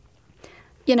that?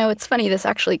 You know, it's funny. This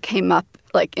actually came up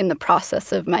like in the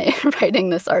process of my writing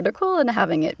this article and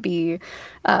having it be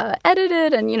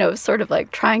edited and, you know, sort of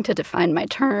like trying to define my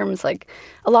terms. Like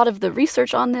a lot of the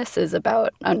research on this is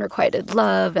about unrequited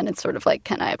love, and it's sort of like,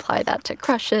 can I apply that to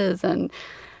crushes? And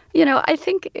you know, I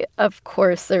think, of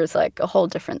course, there's like a whole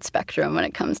different spectrum when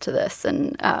it comes to this.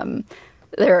 And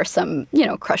there are some, you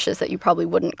know, crushes that you probably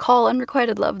wouldn't call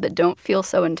unrequited love that don't feel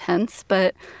so intense.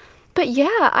 But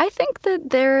yeah, I think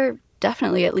that they're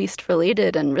definitely at least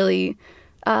related and really,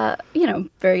 you know,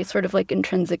 very sort of like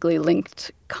intrinsically linked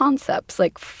concepts.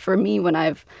 Like for me, when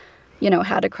I've, you know,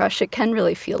 had a crush, it can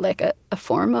really feel like a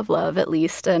form of love at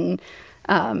least. And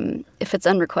if it's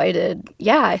unrequited,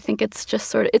 yeah, I think it's just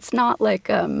sort of, it's not like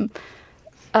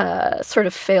sort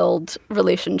of failed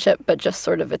relationship, but just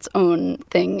sort of its own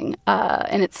thing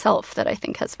in itself that I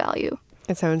think has value.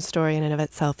 Its own story in and of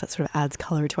itself that sort of adds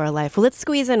color to our life. Well, let's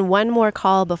squeeze in one more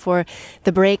call before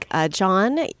the break.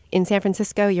 John in San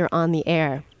Francisco, you're on the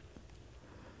air.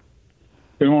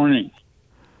 Good morning.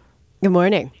 Good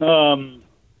morning.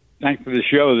 Thanks for the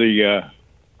show.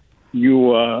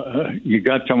 You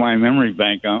got to my memory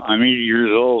bank. I'm 80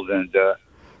 years old, and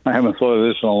I haven't thought of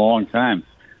this in a long time.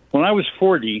 When I was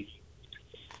 40,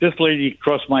 this lady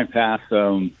crossed my path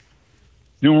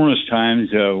numerous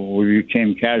times. We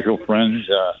became casual friends,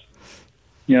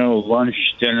 you know, lunch,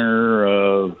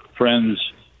 dinner, friends.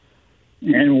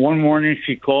 And one morning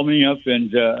she called me up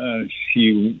and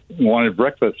she wanted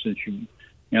breakfast, and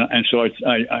and so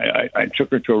I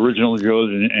took her to Original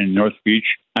Joe's in North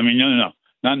Beach. I mean, no,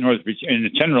 not North Beach, in the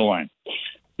Tenderloin.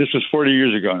 This was 40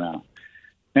 years ago now.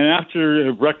 And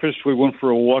after breakfast, we went for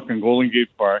a walk in Golden Gate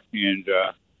Park and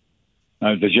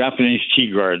the Japanese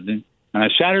tea garden. And I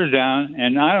sat her down,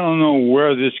 and I don't know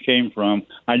where this came from.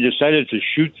 I decided to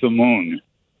shoot the moon.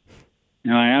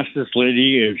 And I asked this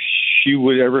lady if she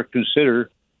would ever consider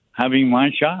having my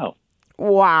child.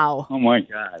 Wow. Oh, my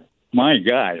God. My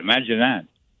God. Imagine that.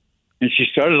 And she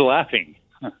started laughing.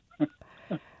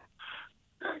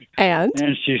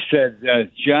 And she said,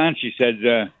 John, she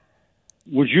said,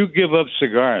 would you give up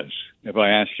cigars if I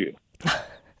asked you?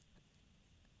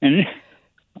 And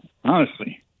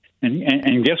honestly,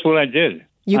 and guess what I did?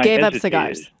 You gave up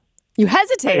cigars. You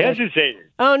hesitated. I hesitated.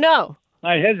 Oh, no.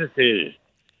 I hesitated.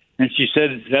 And she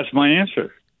said, that's my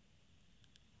answer.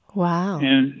 Wow.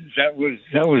 And that was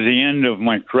the end of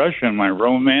my crush and my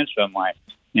romance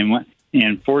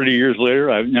and 40 years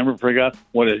later, I've never forgot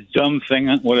what a dumb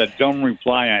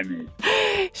reply I made.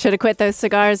 Should have quit those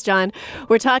cigars, John.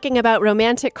 We're talking about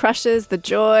romantic crushes, the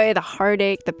joy, the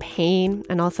heartache, the pain,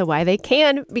 and also why they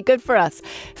can be good for us.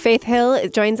 Faith Hill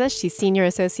joins us. She's senior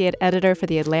associate editor for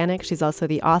The Atlantic. She's also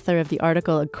the author of the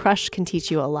article, A Crush Can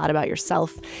Teach You a Lot About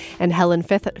Yourself. And Helen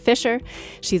Fisher.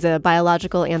 She's a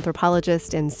biological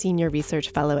anthropologist and senior research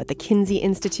fellow at the Kinsey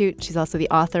Institute. She's also the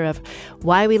author of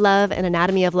Why We Love and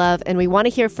Anatomy of Love. And we want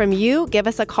to hear from you. Give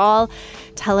us a call.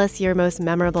 Tell us your most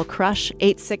memorable crush.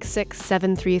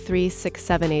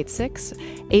 866-733-6786.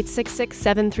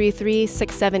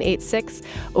 866-733-6786.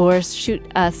 Or shoot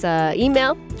us an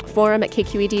email,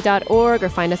 forum@kqed.org, or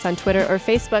find us on Twitter or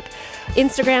Facebook,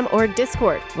 Instagram, or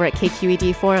Discord. We're at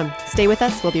KQED Forum. Stay with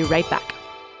us. We'll be right back.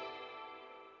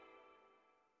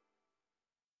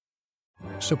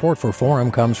 Support for Forum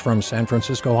comes from San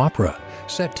Francisco Opera.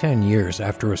 Set 10 years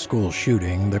after a school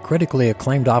shooting, the critically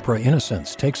acclaimed opera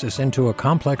Innocence takes us into a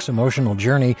complex emotional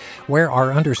journey where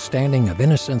our understanding of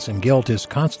innocence and guilt is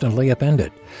constantly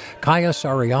upended. Kaya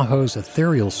Sariaho's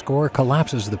ethereal score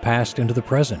collapses the past into the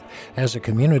present as a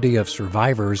community of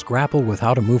survivors grapple with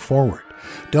how to move forward.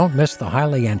 Don't miss the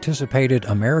highly anticipated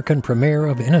American premiere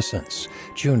of Innocence,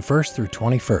 June 1st through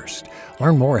 21st.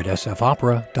 Learn more at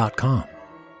sfopera.com.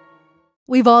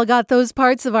 We've all got those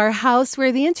parts of our house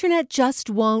where the internet just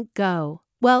won't go.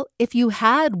 Well, if you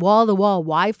had wall-to-wall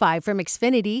Wi-Fi from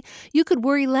Xfinity, you could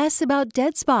worry less about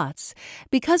dead spots.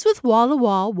 Because with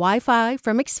wall-to-wall Wi-Fi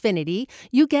from Xfinity,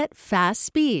 you get fast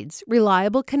speeds,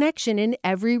 reliable connection in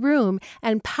every room,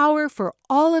 and power for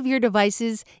all of your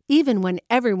devices, even when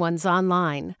everyone's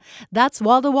online. That's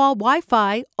wall-to-wall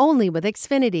Wi-Fi only with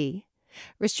Xfinity.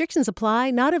 Restrictions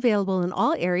apply, not available in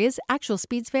all areas. Actual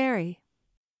speeds vary.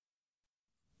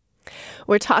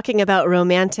 We're talking about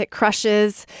romantic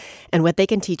crushes and what they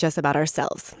can teach us about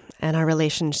ourselves and our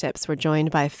relationships. We're joined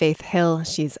by Faith Hill.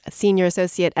 She's a senior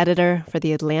associate editor for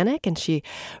The Atlantic, and she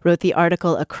wrote the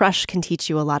article, A Crush Can Teach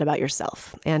You a Lot About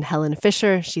Yourself. And Helen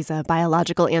Fisher, she's a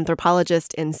biological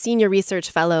anthropologist and senior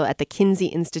research fellow at the Kinsey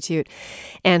Institute,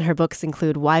 and her books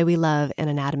include Why We Love and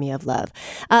Anatomy of Love.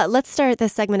 Let's start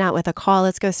this segment out with a call.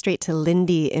 Let's go straight to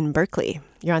Lindy in Berkeley.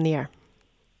 You're on the air.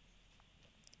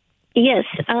 Yes.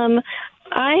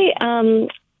 I,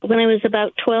 when I was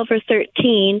about 12 or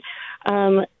 13,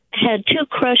 had two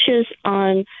crushes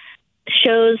on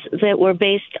shows that were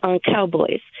based on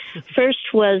cowboys.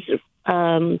 First was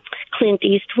Clint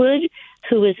Eastwood,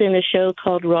 who was in a show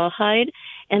called Rawhide,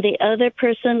 and the other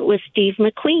person was Steve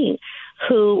McQueen,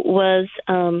 who was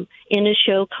in a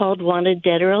show called Wanted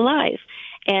Dead or Alive.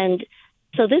 And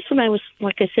so this when I was,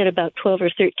 like I said, about 12 or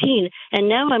 13, and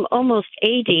now I'm almost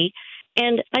 80,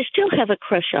 and I still have a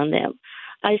crush on them.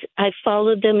 I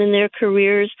followed them in their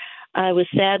careers. I was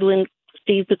sad when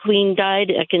Steve McQueen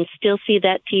died. I can still see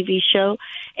that TV show.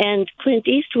 And Clint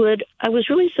Eastwood, I was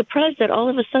really surprised that all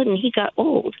of a sudden he got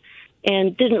old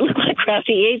and didn't look like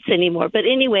Ralphie Yates anymore. But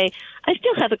anyway, I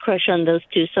still have a crush on those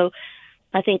two. So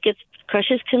I think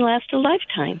crushes can last a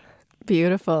lifetime.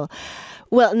 Beautiful.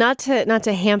 Well, not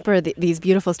to hamper these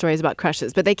beautiful stories about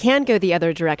crushes, but they can go the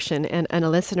other direction. And a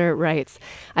listener writes,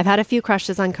 I've had a few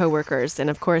crushes on coworkers and,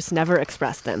 of course, never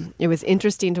expressed them. It was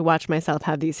interesting to watch myself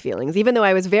have these feelings. Even though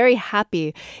I was very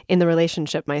happy in the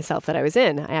relationship myself that I was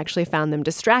in, I actually found them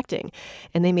distracting.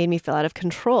 And they made me feel out of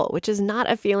control, which is not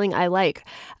a feeling I like.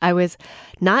 I was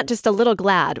not just a little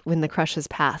glad when the crushes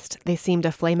passed. They seemed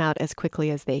to flame out as quickly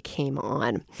as they came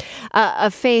on.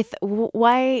 Faith,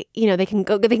 why, they can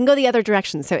go the other direction.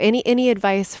 So any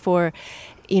advice for,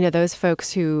 those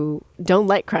folks who don't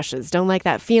like crushes, don't like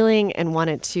that feeling and want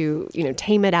it to,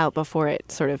 tame it out before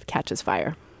it sort of catches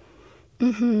fire?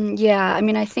 Mm-hmm. Yeah,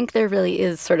 I think there really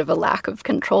is sort of a lack of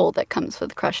control that comes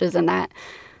with crushes, and that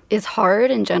is hard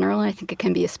in general. I think it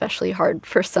can be especially hard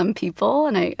for some people,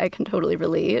 and I can totally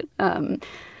relate. But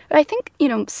I think,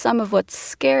 some of what's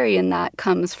scary in that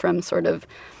comes from sort of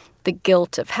the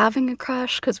guilt of having a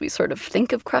crush, because we sort of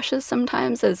think of crushes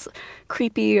sometimes as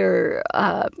creepy or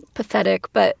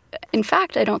pathetic. But in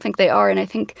fact, I don't think they are. And I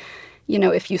think,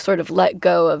 if you sort of let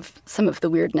go of some of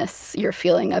the weirdness you're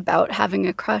feeling about having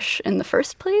a crush in the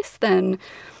first place, then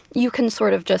you can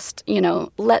sort of just,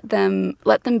 let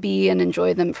them be and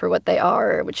enjoy them for what they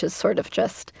are, which is sort of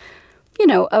just,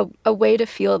 a way to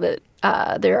feel that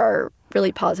there are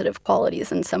really positive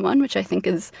qualities in someone, which I think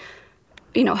is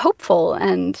hopeful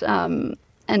and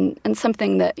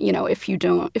something that, if you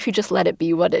just let it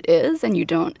be what it is and you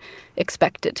don't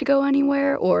expect it to go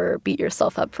anywhere or beat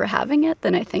yourself up for having it,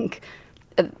 then I think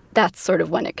that's sort of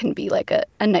when it can be like a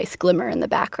nice glimmer in the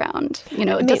background.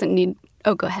 It doesn't need...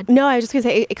 Oh, go ahead. No, I was just going to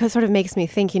say, it sort of makes me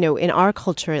think, in our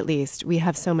culture at least, we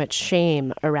have so much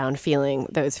shame around feeling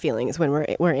those feelings when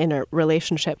we're in a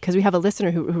relationship. Because we have a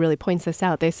listener who really points this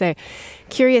out. They say,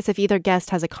 curious if either guest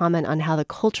has a comment on how the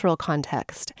cultural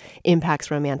context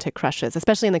impacts romantic crushes,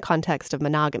 especially in the context of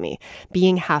monogamy.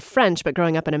 Being half French, but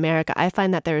growing up in America, I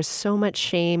find that there is so much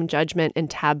shame, judgment, and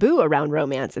taboo around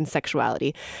romance and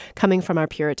sexuality coming from our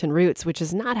Puritan roots, which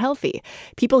is not healthy.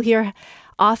 People here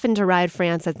often deride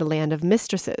France as the land of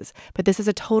mistresses, but this is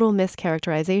a total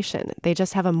mischaracterization. They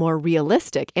just have a more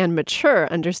realistic and mature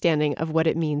understanding of what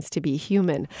it means to be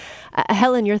human.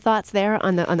 Helen, your thoughts there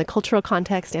on the cultural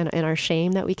context and our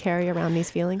shame that we carry around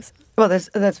these feelings? Well,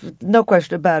 that's no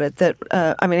question about it. That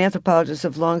anthropologists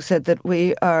have long said that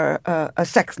we are a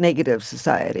sex-negative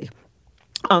society.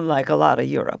 unlike a lot of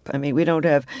Europe. I mean, we don't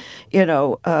have,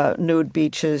 nude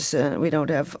beaches. We don't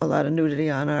have a lot of nudity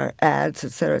on our ads,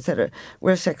 et cetera, et cetera.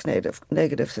 We're a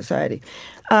sex-negative society.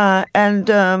 And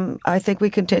I think we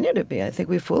continue to be. I think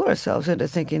we fool ourselves into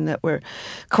thinking that we're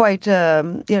quite,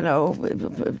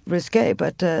 risque,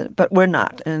 but we're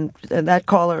not. And that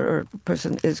caller or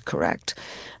person is correct.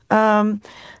 I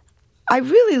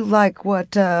really like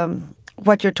what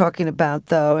you're talking about,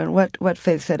 though, and what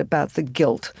Faith said about the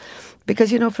guilt.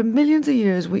 Because, for millions of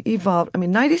years we evolved. I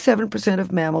mean, 97%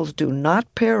 of mammals do not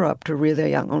pair up to rear their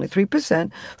young. Only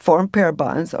 3% form pair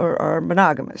bonds or are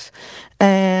monogamous.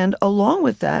 And along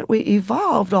with that, we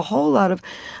evolved a whole lot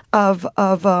of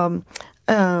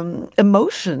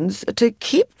emotions to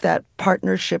keep that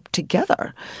partnership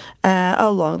together.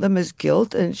 Along them is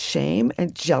guilt and shame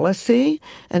and jealousy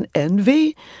and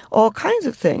envy, all kinds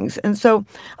of things. And so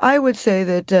I would say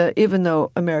that even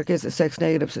though America is a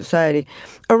sex-negative society,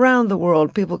 around the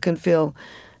world people can feel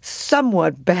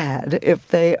somewhat bad if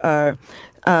they are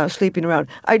sleeping around.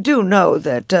 I do know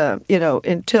that,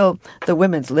 until the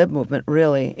women's lib movement,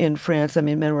 really, in France, I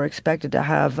mean, men were expected to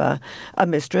have a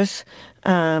mistress.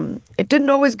 It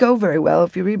didn't always go very well.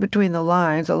 If you read between the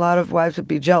lines, a lot of wives would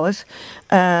be jealous,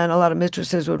 and a lot of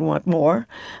mistresses would want more.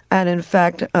 And in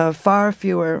fact, far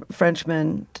fewer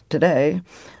Frenchmen today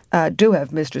do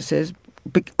have mistresses,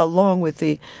 along with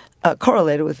the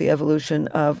correlated with the evolution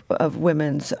of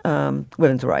women's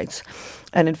rights.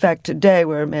 And in fact, today,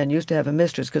 where a man used to have a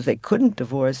mistress because they couldn't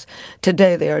divorce,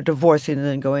 today they are divorcing and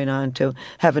then going on to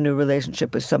have a new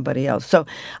relationship with somebody else. So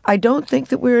I don't think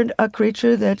that we're a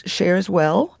creature that shares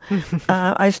well.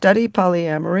 I study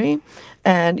polyamory.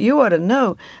 And you ought to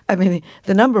know, I mean,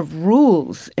 the number of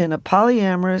rules in a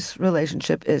polyamorous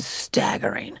relationship is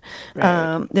staggering.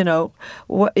 Right. No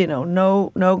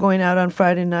going out on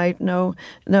Friday night, no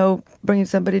bringing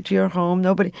somebody to your home,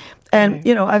 nobody. And,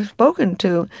 I've spoken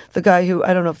to the guy who,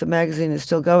 I don't know if the magazine is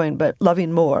still going, but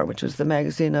Loving More, which was the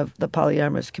magazine of the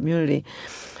polyamorous community.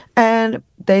 And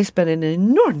they spend an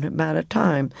inordinate amount of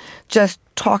time just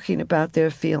talking about their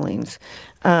feelings.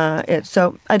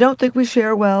 So I don't think we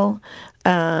share well.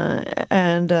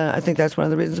 And I think that's one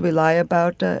of the reasons we lie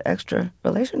about extra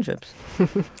relationships.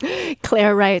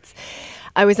 Claire writes,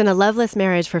 I was in a loveless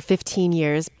marriage for 15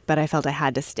 years, but I felt I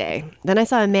had to stay. Then I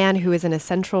saw a man who was in a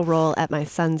central role at my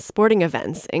son's sporting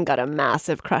events and got a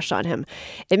massive crush on him.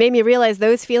 It made me realize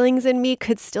those feelings in me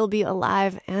could still be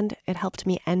alive, and it helped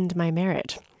me end my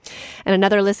marriage. And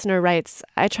another listener writes,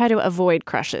 I try to avoid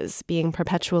crushes. Being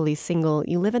perpetually single,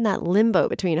 you live in that limbo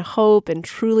between hope and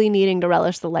truly needing to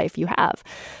relish the life you have.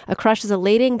 A crush is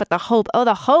elating, but the hope,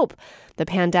 the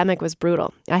pandemic was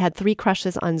brutal. I had 3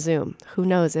 crushes on Zoom. Who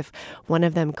knows if one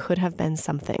of them could have been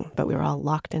something, but we were all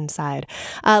locked inside.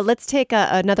 Let's take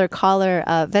another caller.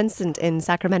 Vincent in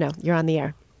Sacramento, you're on the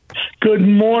air. Good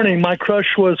morning. My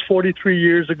crush was 43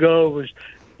 years ago. It was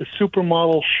the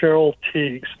supermodel Cheryl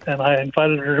Teagues, and I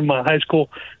invited her to my high school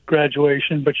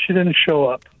graduation, but she didn't show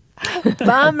up.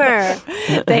 Bummer.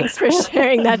 Thanks for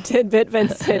sharing that tidbit,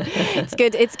 Vincent.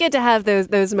 It's good to have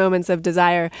those moments of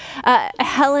desire.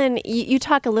 Helen, you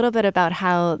talk a little bit about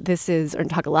how this is, or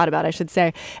talk a lot about, I should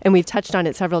say, and we've touched on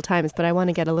it several times, but I want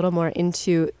to get a little more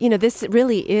into, this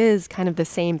really is kind of the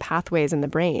same pathways in the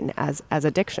brain as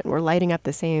addiction. We're lighting up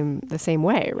the same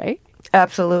way, right?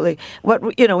 Absolutely.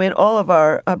 In all of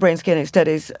our brain scanning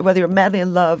studies, whether you're madly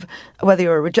in love, whether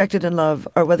you're rejected in love,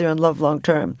 or whether you're in love long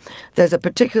term, there's a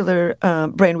particular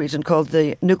brain region called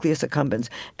the nucleus accumbens.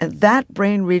 And that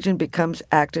brain region becomes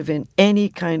active in any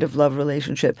kind of love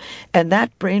relationship. And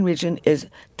that brain region is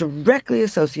directly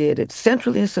associated,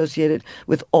 centrally associated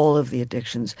with all of the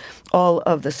addictions, all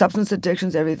of the substance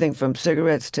addictions, everything from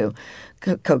cigarettes to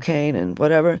cocaine and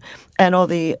whatever, and all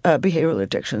the behavioral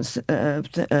addictions,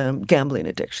 gambling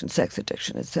addiction, sex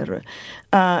addiction, etc.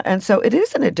 And so it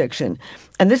is an addiction.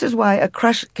 And this is why a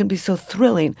crush can be so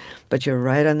thrilling, but you're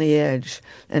right on the edge.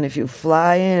 And if you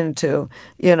fly into,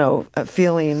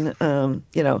 feeling,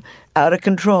 out of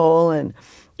control and,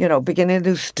 beginning to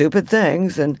do stupid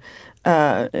things, and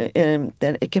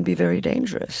then it can be very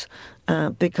dangerous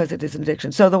because it is an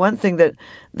addiction. So the one thing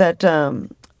that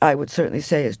I would certainly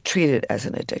say is treat it as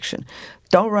an addiction.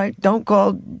 Don't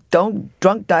call, don't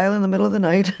drunk dial in the middle of the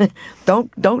night.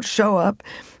 don't show up.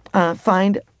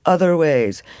 Find other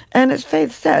ways. And as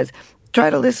Faith says, try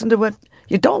to listen to what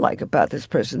you don't like about this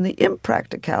person, the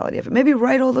impracticality of it. Maybe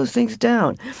write all those things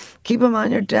down. Keep them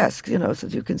on your desk, so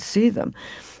that you can see them,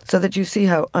 so that you see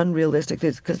how unrealistic it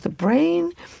is. Because the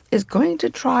brain is going to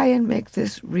try and make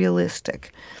this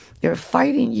realistic. You're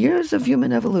fighting years of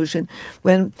human evolution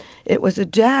when it was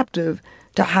adaptive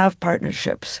to have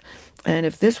partnerships. And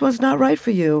if this one's not right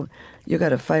for you, You got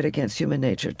to fight against human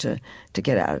nature to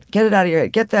get it out of your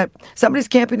head. Get that. Somebody's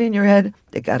camping in your head.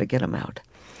 They got to get them out.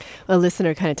 A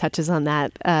listener kind of touches on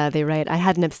that. They write, I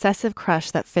had an obsessive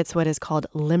crush that fits what is called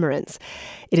limerence.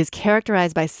 It is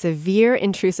characterized by severe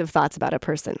intrusive thoughts about a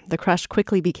person. The crush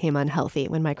quickly became unhealthy.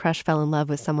 When my crush fell in love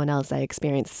with someone else, I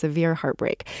experienced severe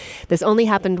heartbreak. This only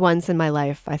happened once in my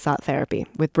life. I sought therapy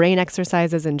with brain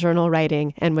exercises and journal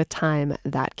writing, and with time,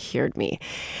 that cured me.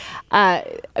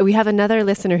 We have another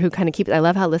listener who kind of I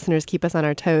love how listeners keep us on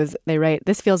our toes. They write,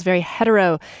 this feels very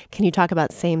hetero. Can you talk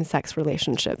about same-sex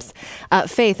relationships?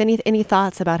 Faith, any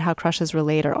thoughts about how crushes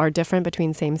relate or are different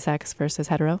between same-sex versus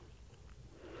hetero?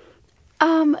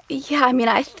 Yeah, I mean,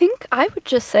 I think I would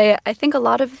just say I think a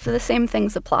lot of the same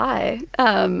things apply.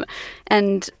 Yeah,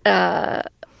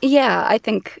 I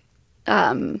think,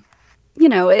 a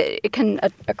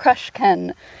crush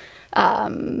can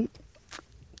come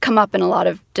up in a lot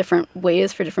of different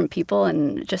ways for different people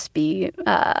and just be,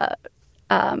 I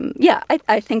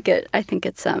think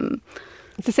it's the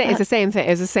same. It's the same thing.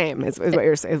 It's the same. Is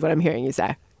what I'm hearing you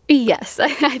say. Yes,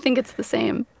 I think it's the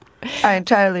same. I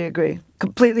entirely agree.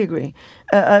 Completely agree.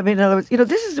 I mean, in other words,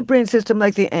 this is the brain system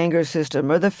like the anger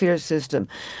system or the fear system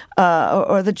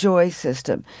or the joy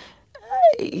system.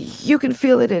 You can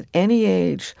feel it at any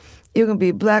age. You can be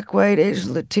black, white,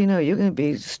 Asian, Latino. You can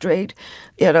be straight,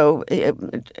 LB,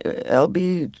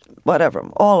 whatever,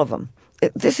 all of them.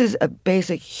 This is a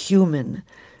basic human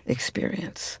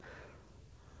experience.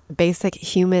 Basic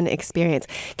human experience.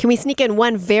 Can we sneak in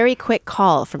one very quick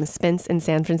call from Spence in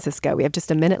San Francisco? We have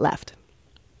just a minute left.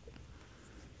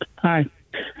 Hi.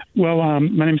 Well,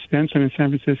 my name's Spence. I'm in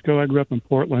San Francisco. I grew up in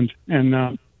Portland.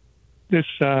 And this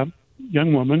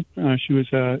young woman, she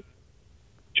was a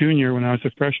junior when I was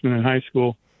a freshman in high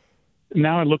school.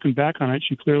 Now, looking back on it,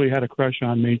 she clearly had a crush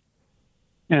on me.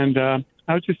 And I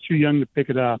was just too young to pick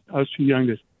it up. I was too young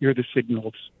to hear the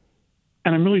signals.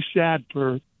 And I'm really sad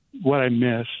for what I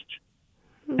missed.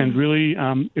 And really,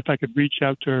 if I could reach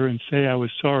out to her and say I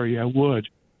was sorry, I would.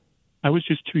 I was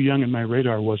just too young and my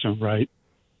radar wasn't right.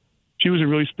 She was a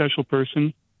really special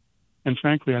person. And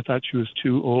frankly, I thought she was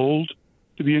too old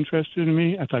to be interested in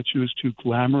me. I thought she was too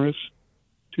glamorous,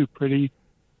 too pretty.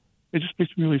 It just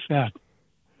makes me really sad.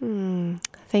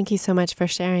 Thank you so much for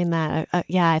sharing that.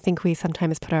 I think we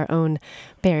sometimes put our own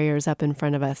barriers up in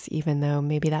front of us, even though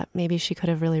maybe she could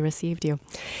have really received you.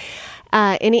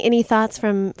 Any thoughts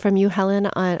from you, Helen,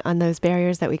 on those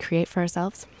barriers that we create for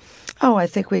ourselves? Oh, I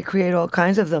think we create all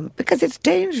kinds of them because it's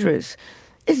dangerous.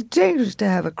 It's dangerous to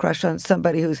have a crush on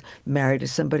somebody who's married to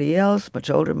somebody else, much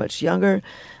older, much younger,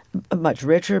 much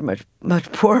richer, much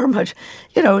poorer,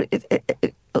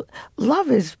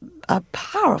 love is a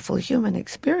powerful human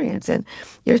experience, and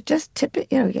you're just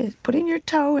you're putting your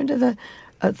toe into the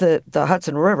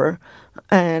Hudson River,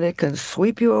 and it can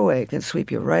sweep you away. It can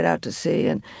sweep you right out to sea,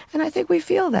 and I think we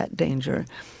feel that danger.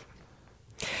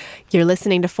 You're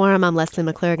listening to Forum. I'm Leslie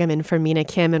McClurg. I'm in for Mina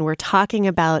Kim, and we're talking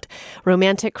about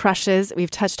romantic crushes. We've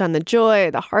touched on the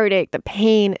joy, the heartache, the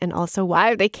pain, and also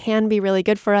why they can be really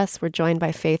good for us. We're joined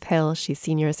by Faith Hill. She's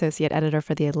Senior Associate Editor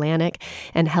for The Atlantic,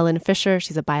 and Helen Fisher.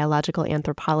 She's a biological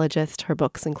anthropologist. Her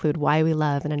books include Why We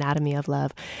Love and Anatomy of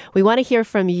Love. We want to hear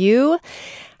from you.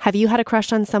 Have you had a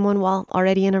crush on someone while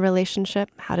already in a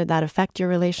relationship? How did that affect your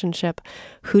relationship?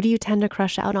 Who do you tend to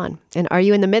crush out on? And are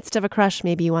you in the midst of a crush?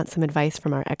 Maybe you want some advice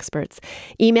from our experts.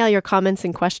 Email your comments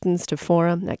and questions to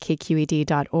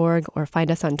forum@kqed.org or find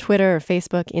us on Twitter or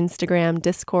Facebook, Instagram,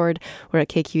 Discord. We're at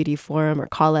KQED Forum, or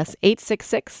call us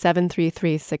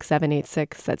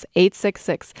 866-733-6786. That's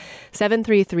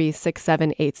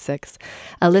 866-733-6786.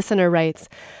 A listener writes,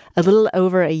 a little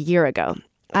over a year ago,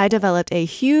 I developed a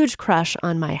huge crush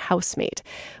on my housemate.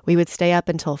 We would stay up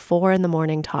until 4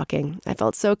 a.m. talking. I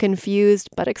felt so confused,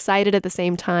 but excited at the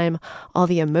same time, all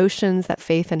the emotions that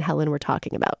Faith and Helen were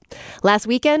talking about. Last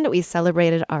weekend, we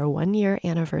celebrated our 1-year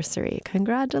anniversary.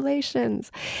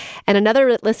 Congratulations. And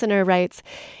another listener writes,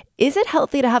 is it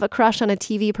healthy to have a crush on a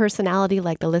TV personality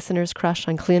like the listener's crush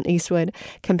on Clint Eastwood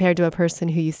compared to a person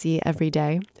who you see every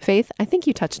day? Faith, I think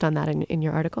you touched on that in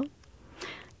your article.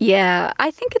 Yeah,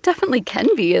 I think it definitely can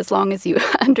be, as long as you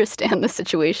understand the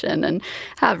situation and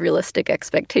have realistic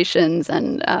expectations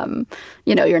and,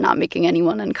 you're not making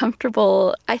anyone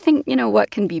uncomfortable. I think,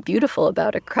 what can be beautiful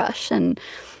about a crush and,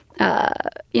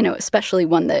 especially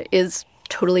one that is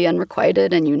totally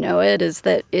unrequited and it, is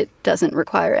that it doesn't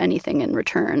require anything in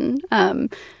return.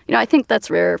 I think that's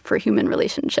rare for human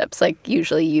relationships. Like,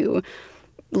 usually you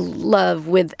love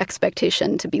with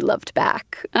expectation to be loved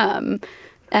back.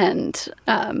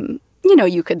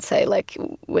 you could say like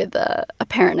with a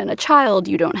parent and a child,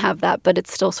 you don't have that, but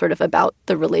it's still sort of about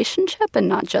the relationship and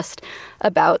not just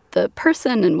about the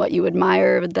person and what you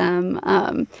admire of them.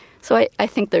 So I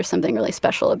think there's something really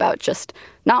special about just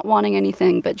not wanting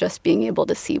anything, but just being able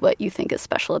to see what you think is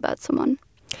special about someone.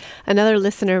 Another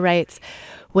listener writes,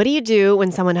 what do you do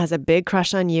when someone has a big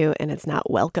crush on you and it's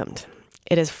not welcomed?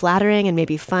 It is flattering and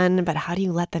maybe fun, but how do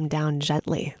you let them down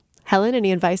gently? Helen,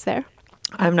 any advice there?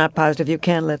 I'm not positive you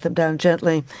can let them down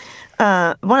gently.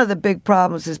 One of the big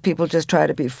problems is people just try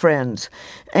to be friends.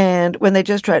 And when they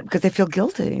just try it, because they feel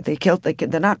guilty.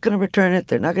 They're not going to return it.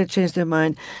 They're not going to change their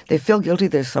mind. They feel guilty.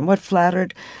 They're somewhat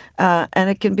flattered. And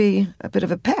it can be a bit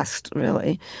of a pest,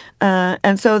 really.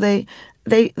 And so they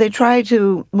try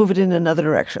to move it in another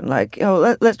direction. Like,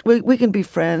 we can be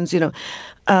friends,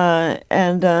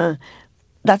 and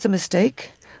that's a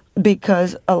mistake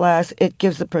because, alas, it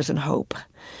gives the person hope.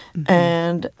 Mm-hmm.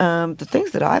 And the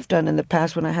things that I've done in the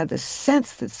past when I had the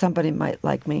sense that somebody might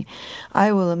like me,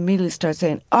 I will immediately start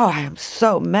saying, I am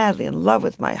so madly in love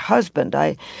with my husband.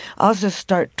 I'll just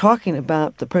start talking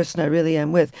about the person I really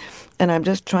am with. And I'm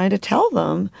just trying to tell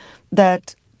them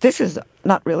that this is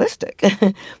not realistic.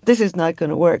 This is not going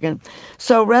to work. And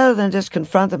so rather than just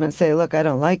confront them and say, look, I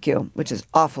don't like you, which is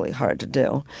awfully hard to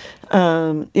do,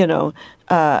 I'm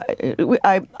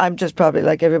just probably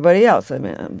like everybody else. I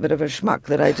mean, I'm a bit of a schmuck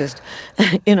that I just,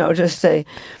 just say,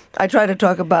 I try to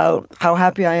talk about how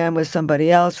happy I am with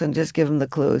somebody else and just give them the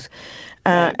clues.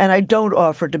 And I don't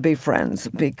offer to be friends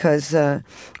because,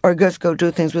 or just go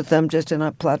do things with them just in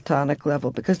a platonic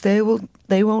level because they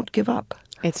won't give up.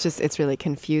 It's really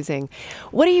confusing.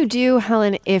 What do you do,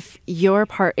 Helen, if you're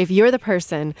the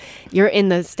person, you're in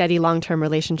the steady long-term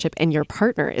relationship and your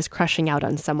partner is crushing out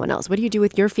on someone else? What do you do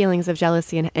with your feelings of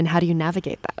jealousy and how do you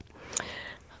navigate that?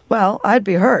 Well, I'd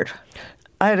be hurt.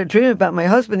 I had a dream about my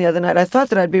husband the other night. I thought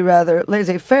that I'd be rather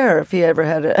laissez-faire if he ever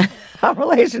had a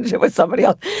relationship with somebody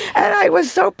else. And I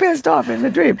was so pissed off in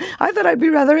the dream. I thought I'd be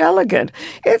rather elegant.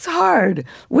 It's hard.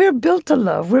 We're built to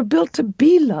love. We're built to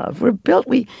be loved.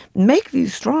 We make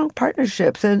these strong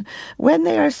partnerships. And when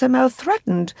they are somehow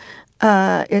threatened,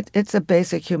 it's a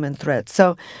basic human threat.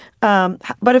 So,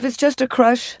 but if it's just a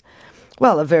crush,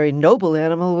 well, a very noble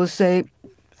animal will say,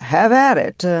 have at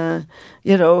it, and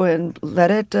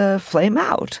let it flame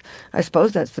out. I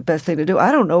suppose that's the best thing to do.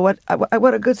 I don't know what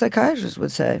a good psychiatrist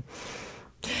would say.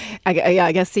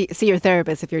 I guess see your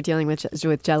therapist if you're dealing with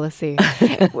jealousy.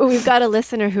 We've got a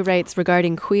listener who writes,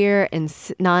 regarding queer and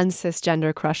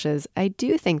non-cisgender crushes, I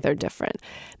do think they're different.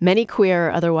 Many queer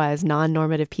or otherwise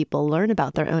non-normative people learn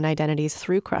about their own identities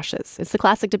through crushes. It's the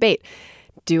classic debate.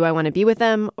 Do I want to be with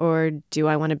them or do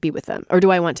I want to be with them? Or do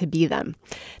I want to be them?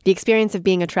 The experience of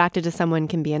being attracted to someone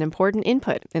can be an important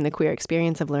input in the queer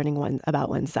experience of learning about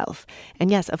oneself.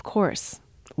 And yes, of course,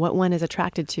 what one is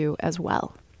attracted to as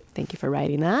well. Thank you for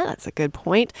writing that. That's a good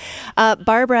point.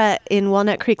 Barbara in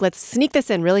Walnut Creek, let's sneak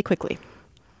this in really quickly.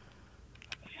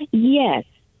 Yes.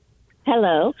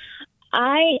 Hello.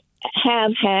 I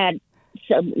have had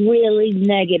some really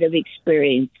negative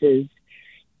experiences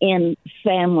in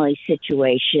family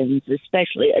situations,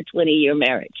 especially a 20-year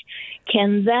marriage.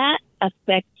 Can that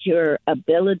affect your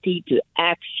ability to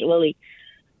actually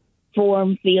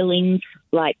form feelings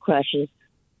like crushes?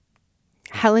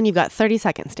 Helen, you've got 30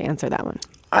 seconds to answer that one.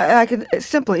 I can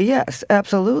simply, yes,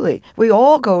 absolutely. We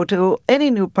all go to any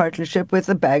new partnership with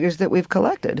the baggage that we've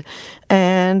collected.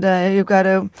 And you've got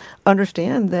to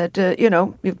understand that,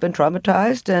 you've been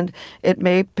traumatized and it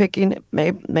may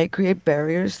create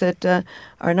barriers that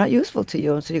are not useful to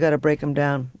you. And so you got to break them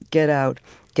down, get out,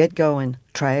 get going,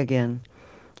 try again.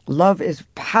 Love is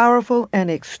powerful and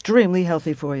extremely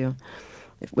healthy for you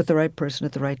with the right person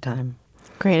at the right time.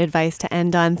 Great advice to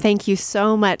end on. Thank you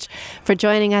so much for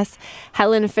joining us.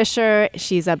 Helen Fisher,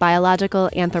 she's a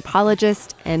biological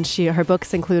anthropologist, and her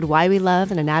books include Why We Love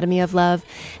and Anatomy of Love.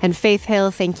 And Faith Hill,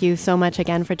 thank you so much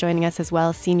again for joining us as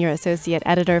well. Senior Associate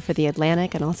Editor for The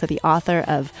Atlantic and also the author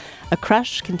of A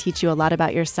Crush Can Teach You a Lot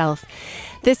About Yourself.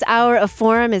 This hour of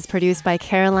Forum is produced by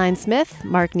Caroline Smith,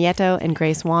 Mark Nieto, and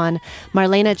Grace Wan.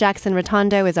 Marlena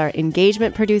Jackson-Rotondo is our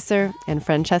engagement producer, and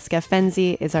Francesca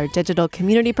Fenzi is our digital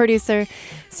community producer.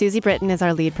 Susie Britton is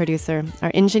our lead producer. Our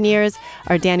engineers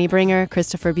are Danny Bringer,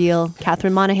 Christopher Beal,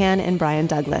 Catherine Monahan, and Brian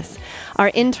Douglas.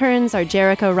 Our interns are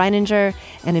Jericho Reininger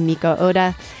and Amiko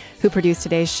Oda, who produced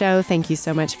today's show. Thank you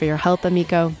so much for your help,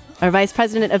 Amiko. Our Vice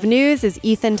President of News is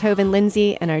Ethan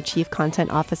Tobin-Lindsay, and our Chief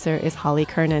Content Officer is Holly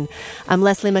Kernan. I'm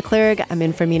Leslie McClurg. I'm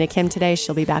in for Mina Kim today.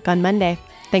 She'll be back on Monday.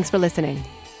 Thanks for listening.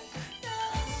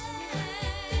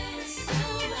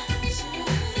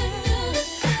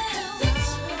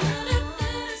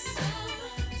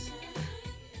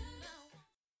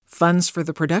 Funds for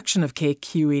the production of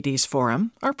KQED's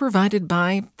Forum are provided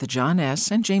by the John S.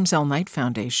 and James L. Knight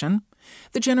Foundation,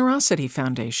 the Generosity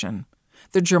Foundation,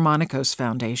 the Germanicos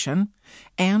Foundation,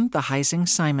 and the Heising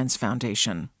Simons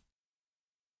Foundation.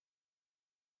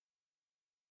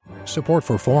 Support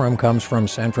for Forum comes from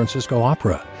San Francisco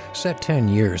Opera. Set 10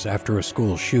 years after a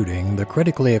school shooting, the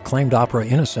critically acclaimed opera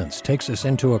Innocence takes us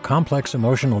into a complex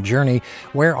emotional journey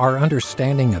where our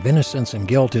understanding of innocence and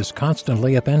guilt is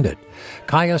constantly upended.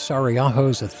 Kaya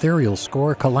Sariaho's ethereal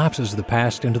score collapses the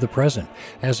past into the present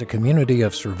as a community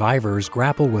of survivors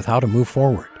grapple with how to move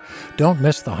forward. Don't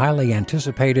miss the highly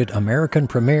anticipated American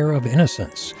premiere of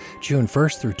Innocence, June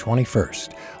 1st through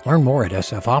 21st. Learn more at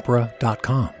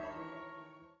sfopera.com.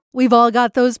 We've all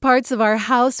got those parts of our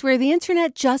house where the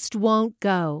internet just won't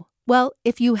go. Well,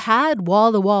 if you had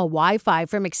wall-to-wall Wi-Fi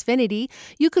from Xfinity,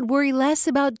 you could worry less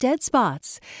about dead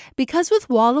spots. Because with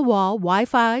wall-to-wall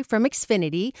Wi-Fi from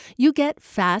Xfinity, you get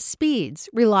fast speeds,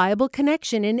 reliable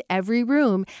connection in every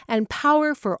room, and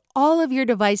power for all of your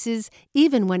devices,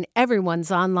 even when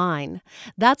everyone's online.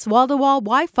 That's wall-to-wall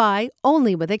Wi-Fi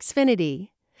only with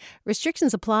Xfinity.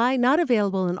 Restrictions apply, not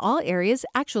available in all areas.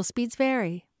 Actual speeds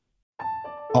vary.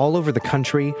 All over the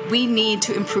country, we need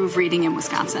to improve reading in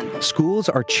Wisconsin. Schools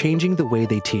are changing the way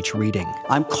they teach reading.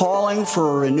 I'm calling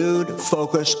for a renewed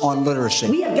focus on literacy.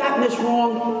 We have gotten this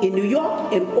wrong in New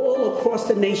York and all across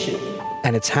the nation.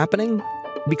 And it's happening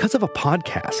because of a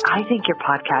podcast. I think your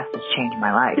podcast has changed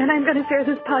my life. And I'm going to share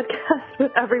this podcast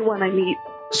with everyone I meet.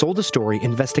 Sold a Story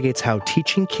investigates how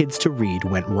teaching kids to read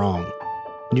went wrong.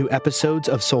 New episodes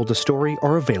of Sold a Story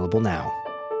are available now.